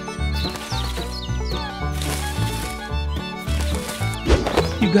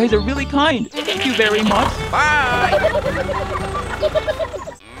 You guys are really kind. Thank you very much. Bye!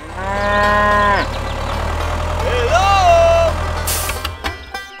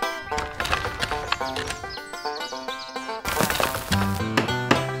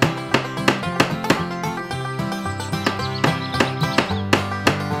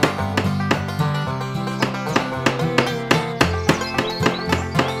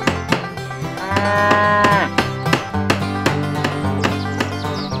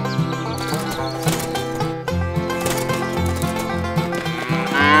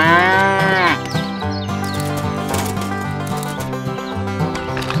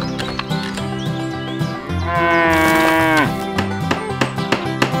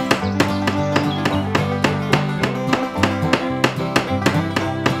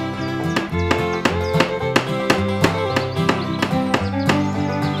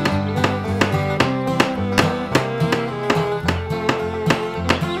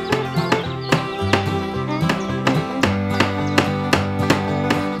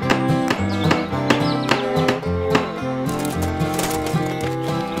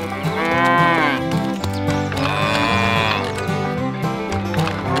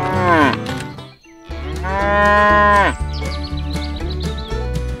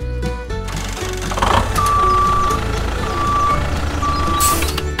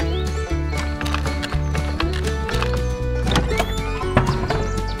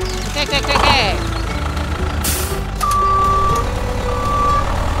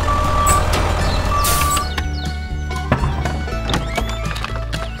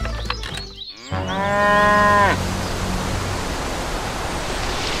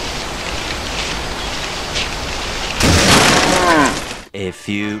 A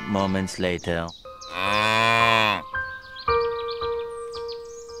few moments later.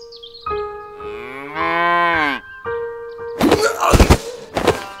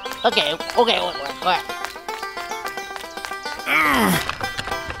 Okay. Let go. Okay, let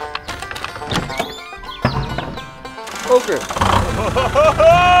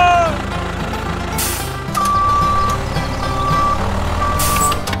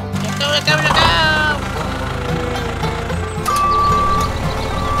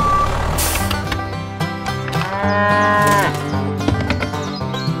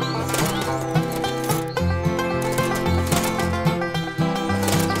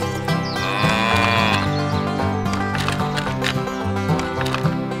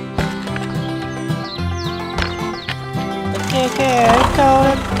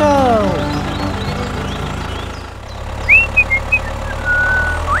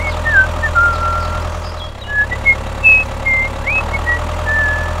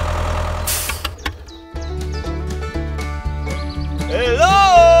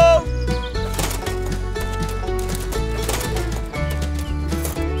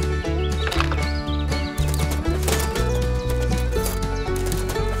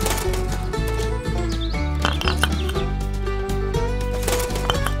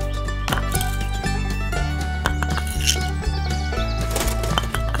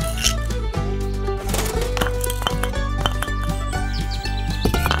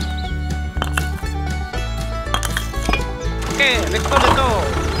let's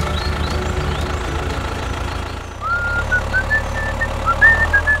go.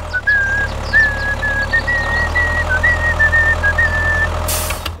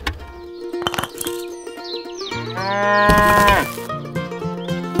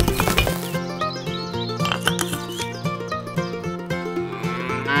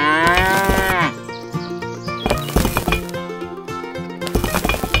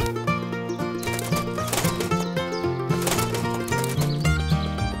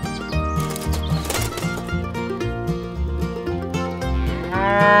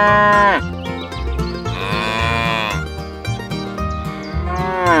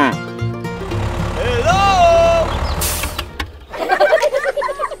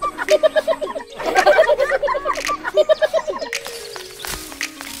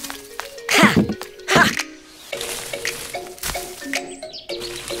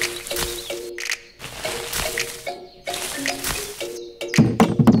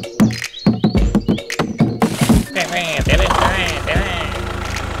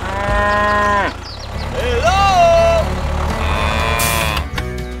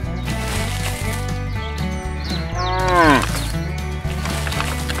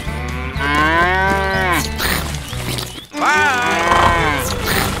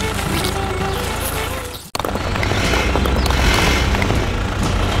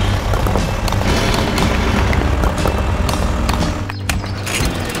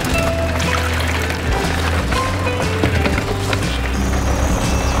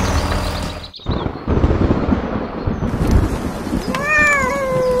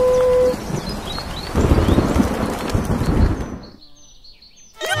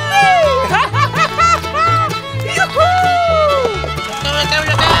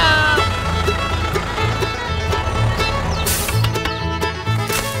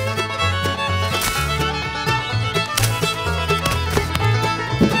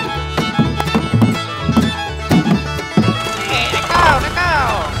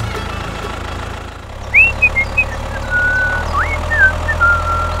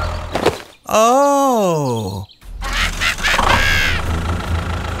 Oh.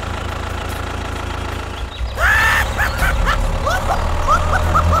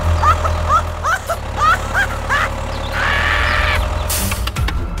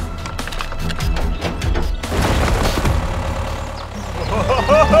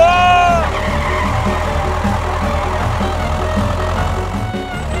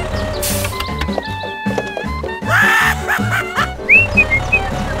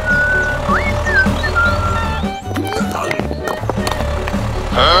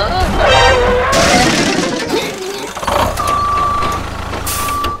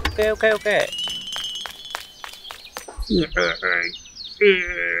 Okay.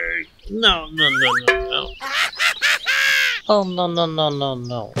 No. Oh,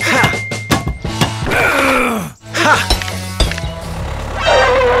 no.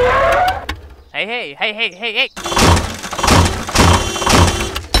 Hey.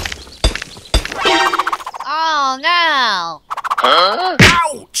 Oh no!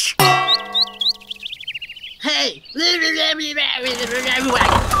 Ouch! Hey!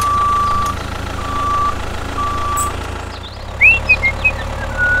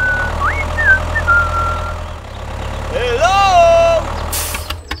 Hello!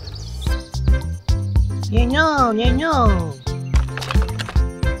 No.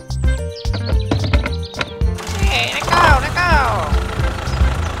 Hey, let go.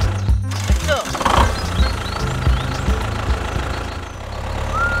 Let's go.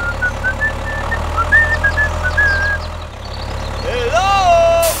 Hello!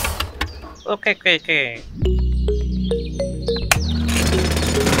 Okay. Okay.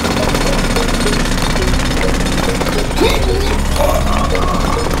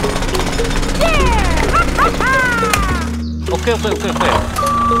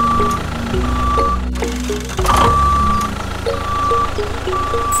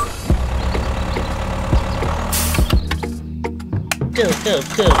 Go.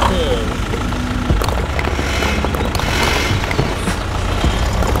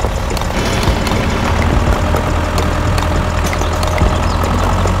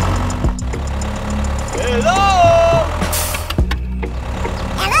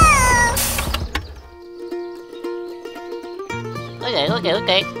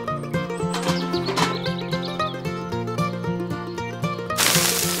 Okay.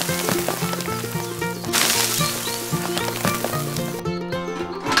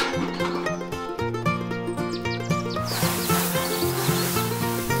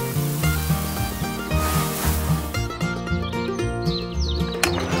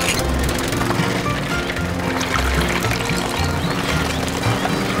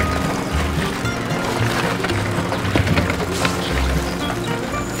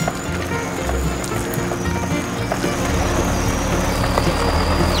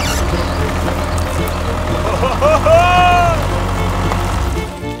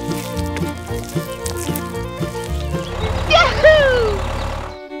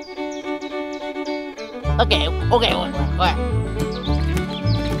 Okay, okay.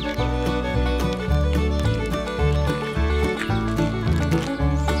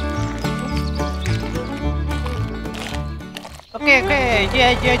 Okay,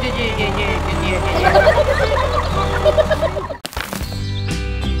 yeah.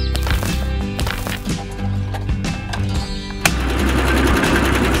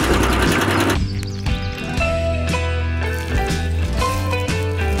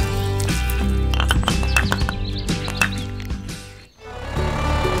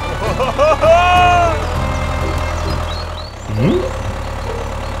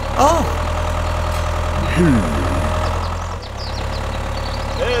 Oh.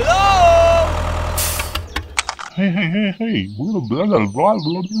 Hello. Hey, blah, blah, blah, blah,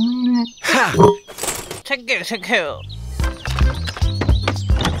 blah, blah. Ha. Thank you.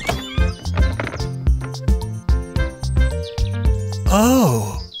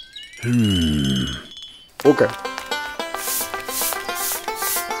 Oh. Okay.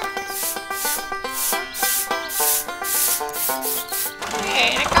 Hey,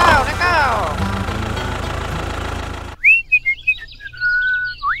 let go.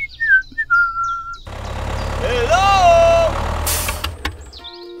 Hello.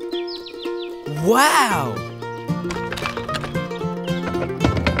 Wow.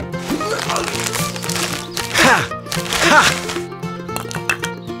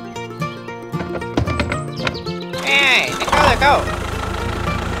 Hey, let go.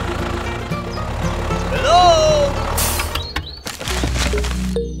 Hello.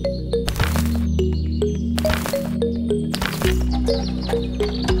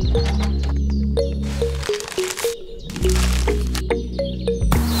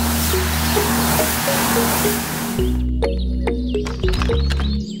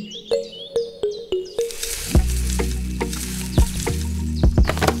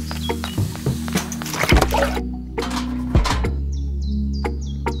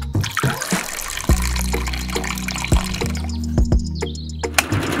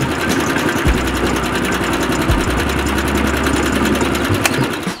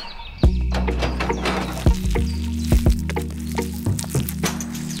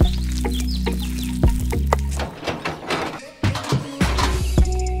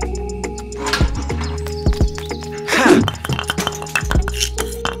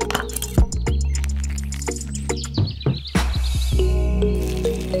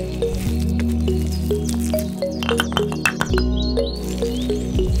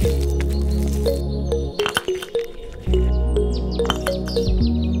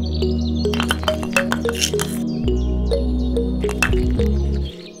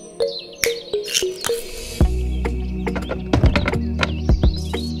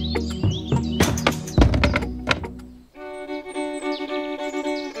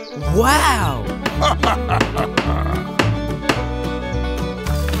 Wow!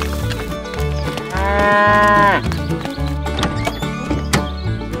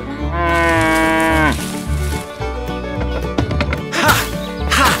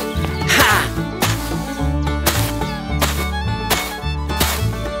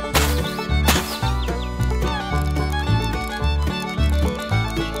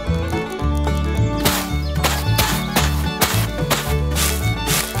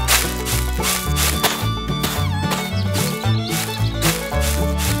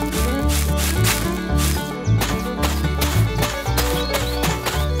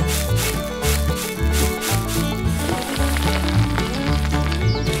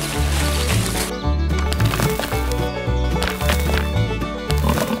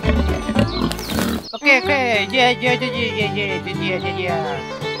 Okay, yeah.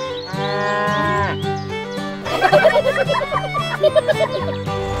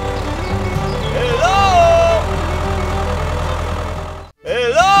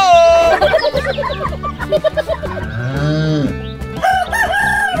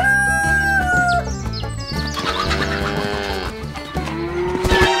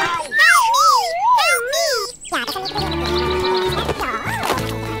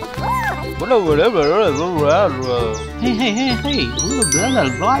 Hey.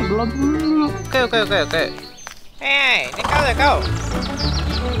 Okay. Hey, let go.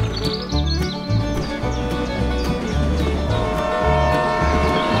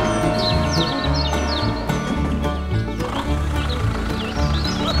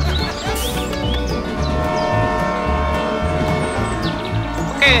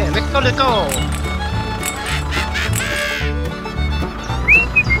 Okay, let's go.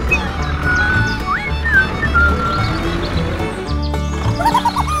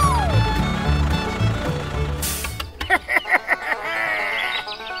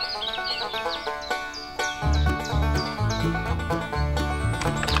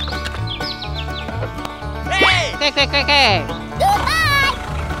 okay.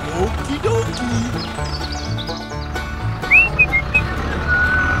 Okie dokie.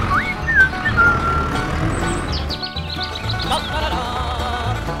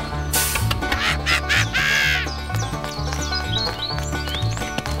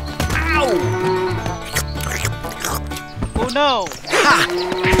 Oh no!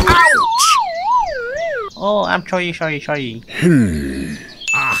 Oh, I'm sorry.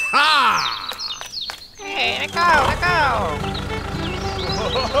 Aha! Hey, let go! Let go!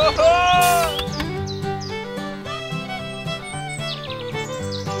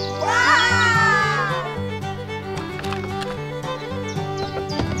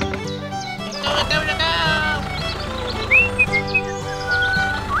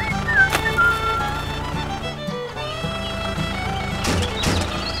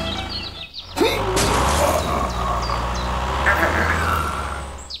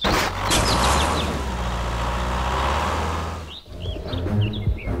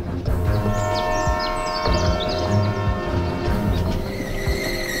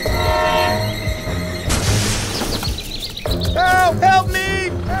 Help me!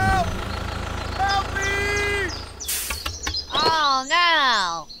 Help me! Oh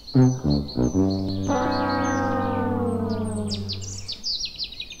no!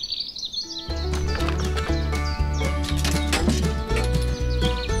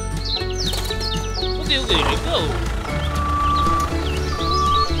 Okay, let's go. Let go!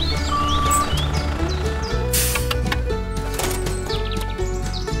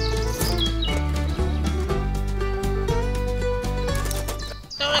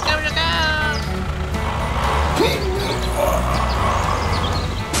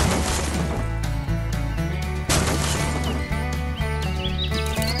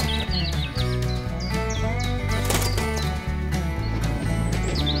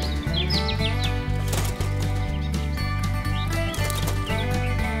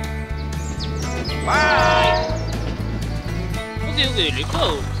 Bye! Okay, let's go.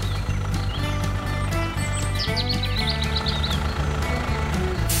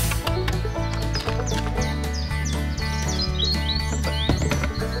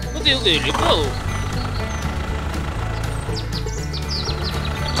 Okay, let's go.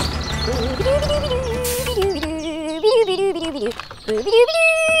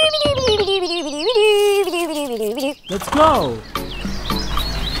 Let's go!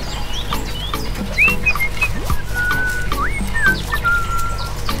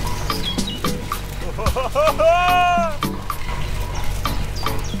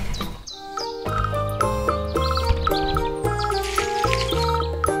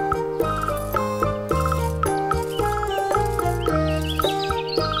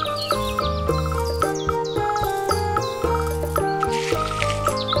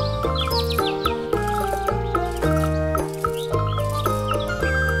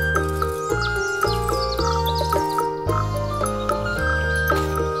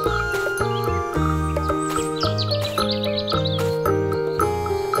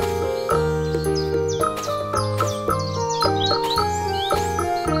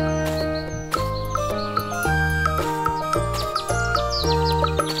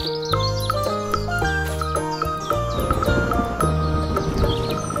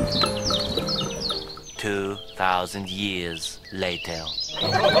 Thousand years later.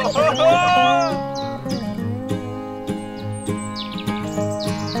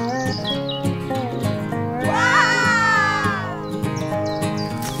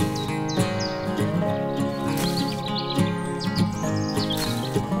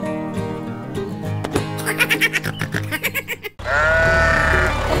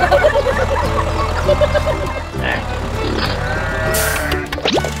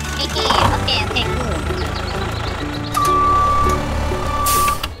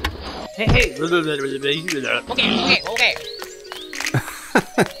 Hey. Okay.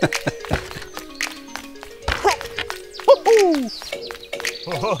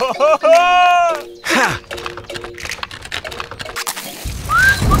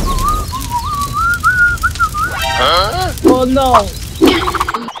 Oh no!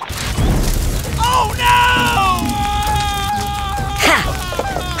 Oh no!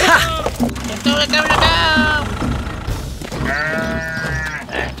 Let go!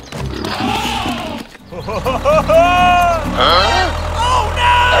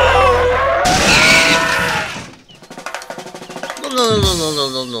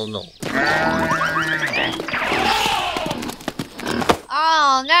 Oh no! No.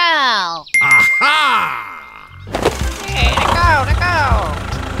 Oh no! Aha! Hey, let go!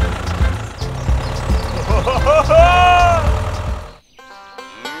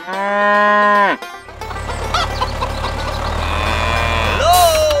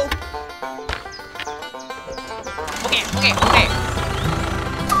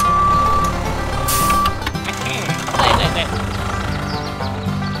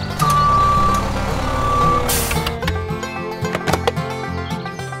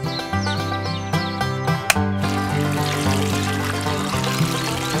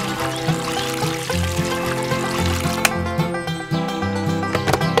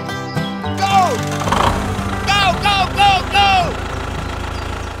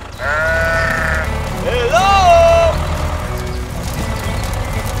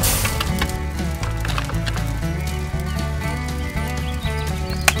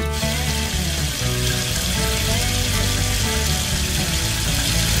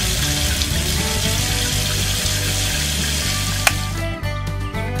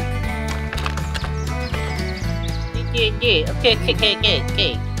 Okay.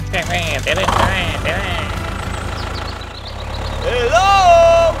 Hello!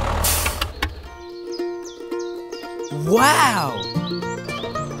 Wow!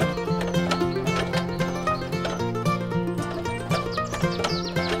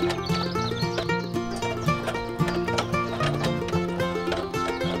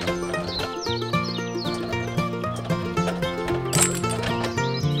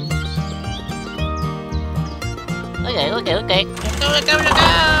 Okay. Let's go.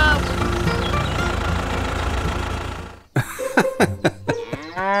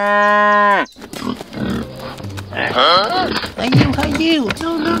 How you?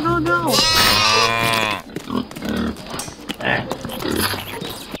 No.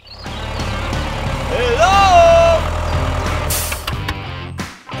 Hello!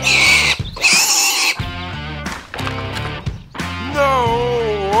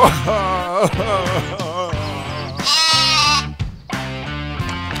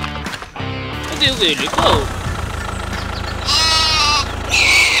 Okay, let's go.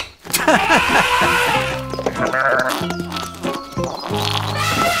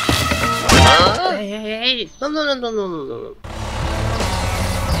 Hey. No.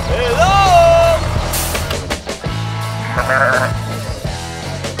 Hello!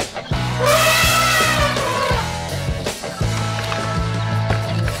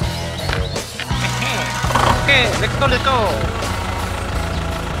 Okay, let's go.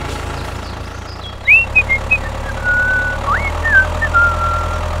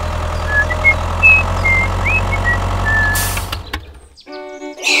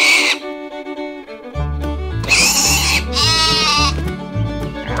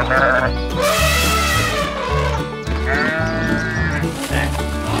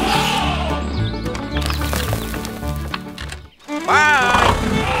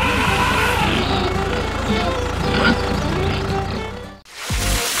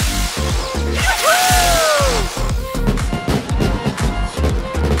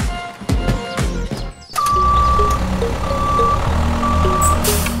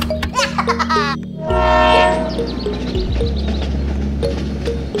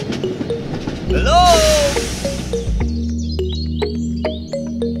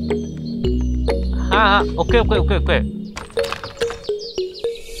 Okay.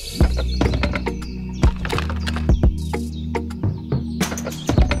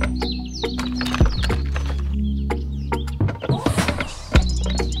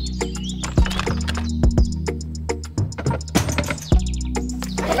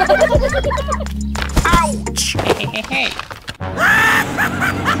 Ouch!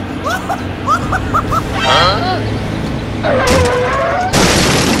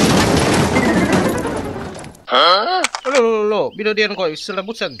 Lo, binodian ko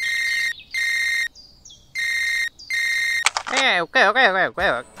selabusan. Okay. Let's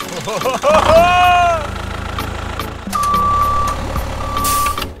go.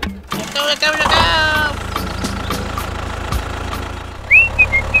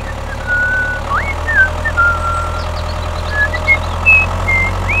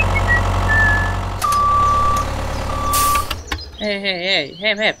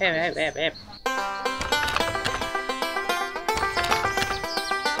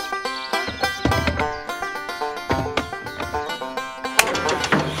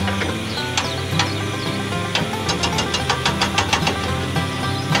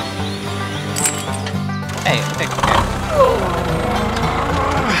 Hey.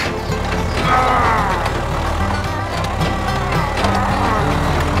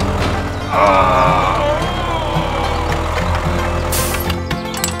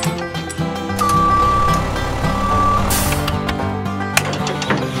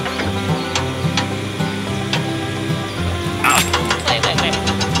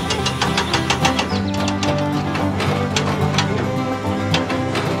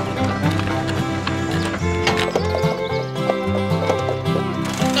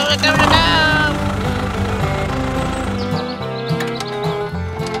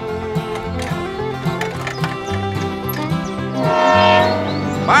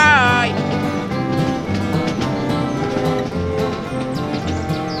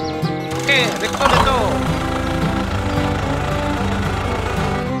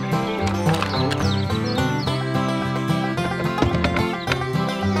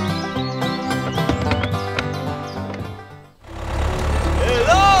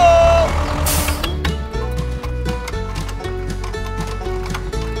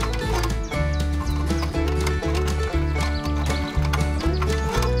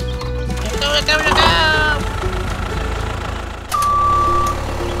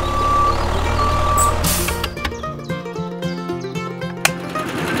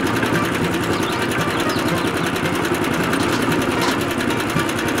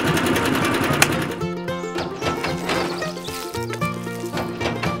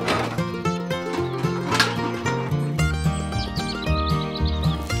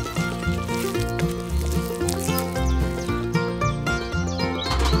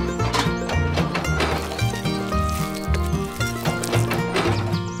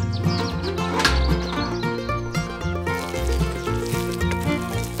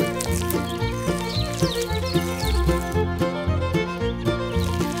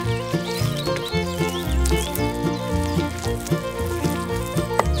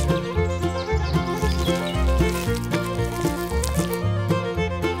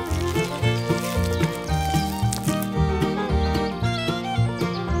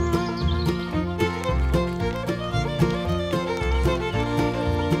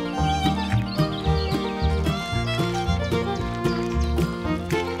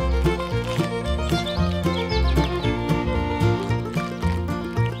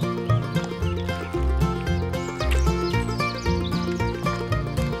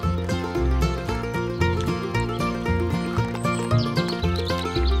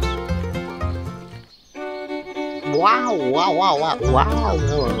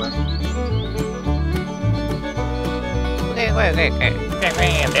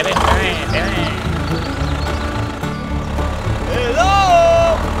 Hello!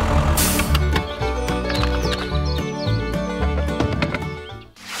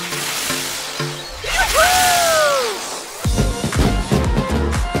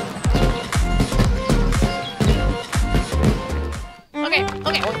 Okay.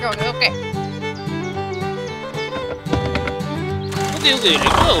 Okay, let's go. Okay.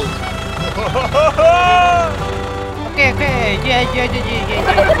 Yeah.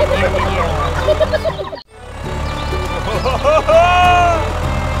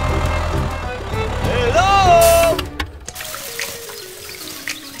 Hello!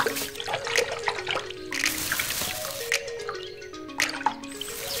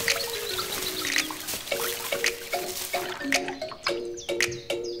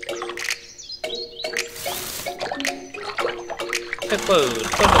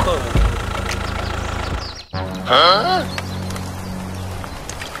 Huh?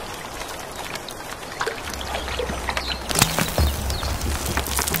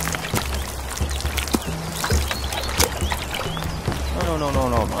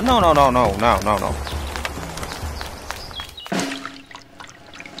 No.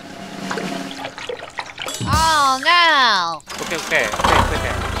 Oh no! Okay.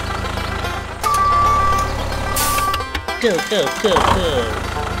 Go.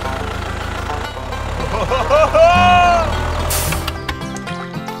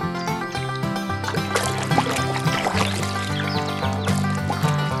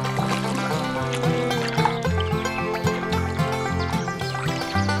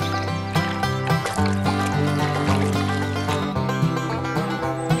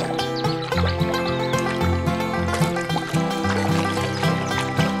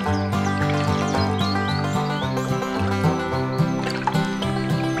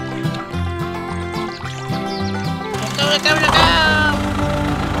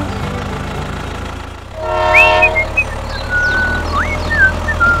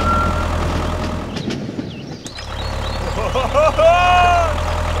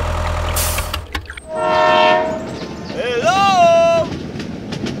 Hello!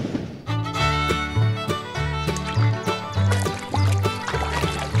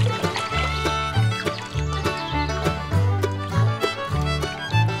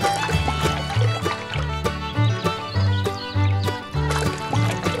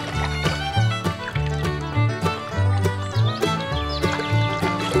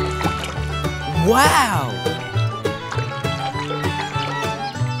 Wow!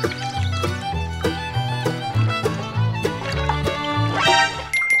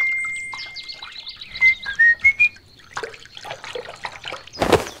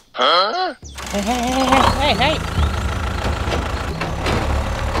 Huh? Hey. Hey.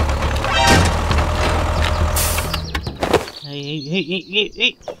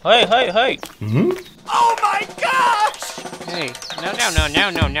 Oh my gosh! Hey, no.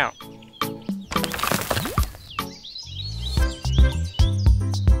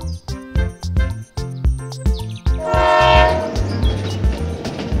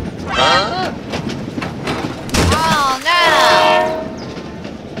 Huh? Oh no!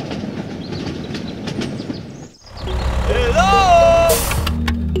 Hello!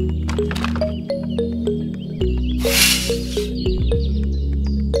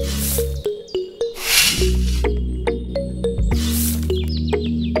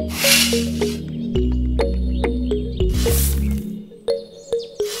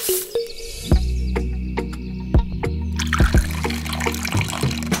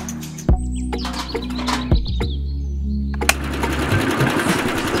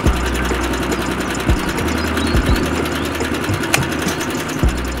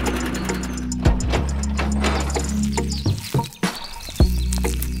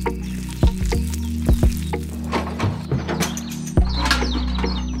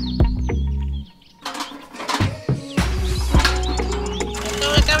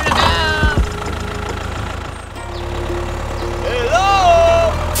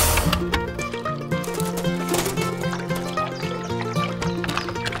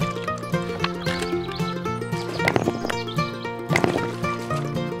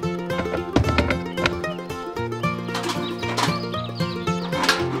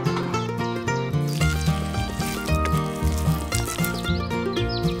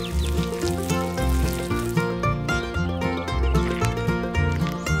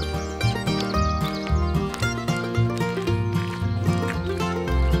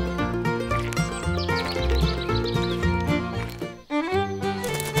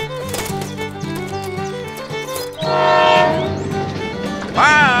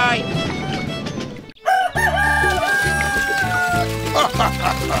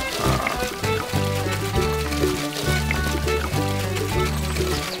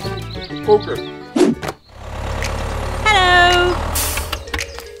 Okay. Hello.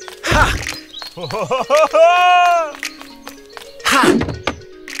 Ha! Ha!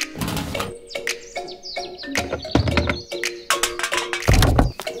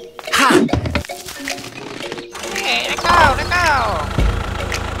 Ha! Okay, let's go, let's go.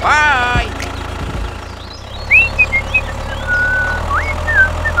 Bye.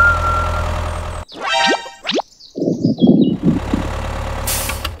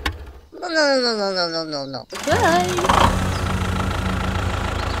 No.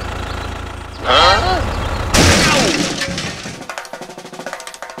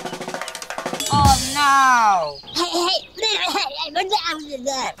 Oh no!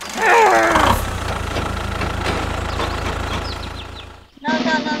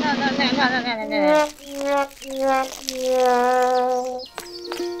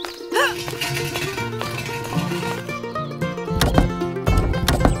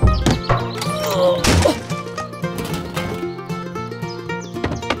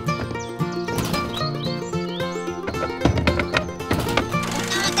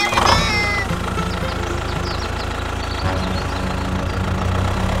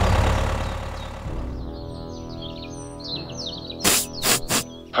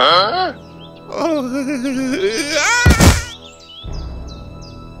 Huh?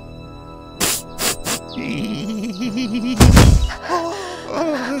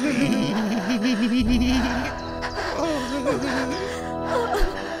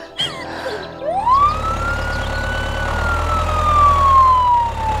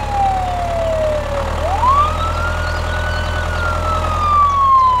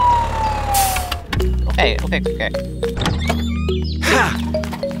 Okay. Ha!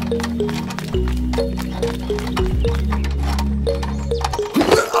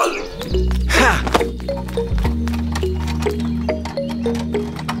 Ha! Ha!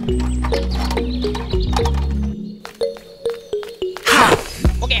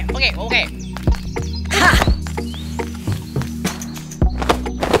 Okay. Ha!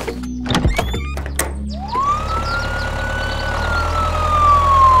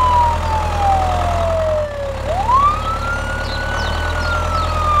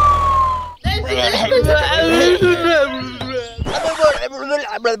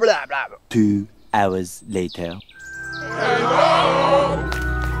 Two hours later.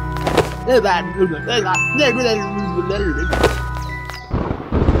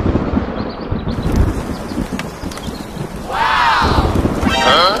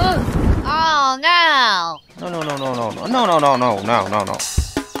 Oh no! No.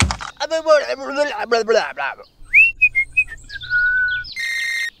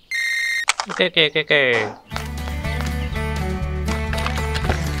 Okay.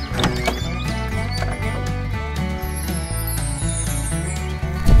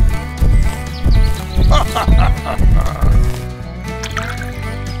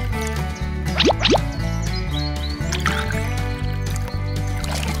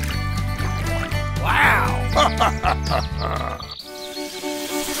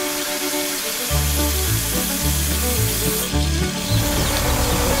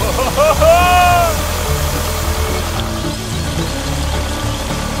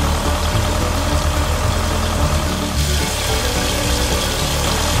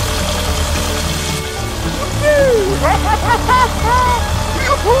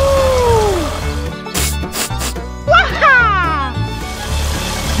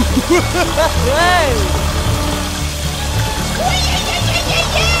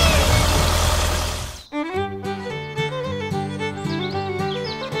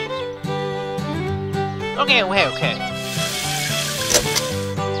 Okay.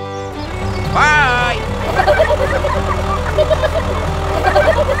 Bye.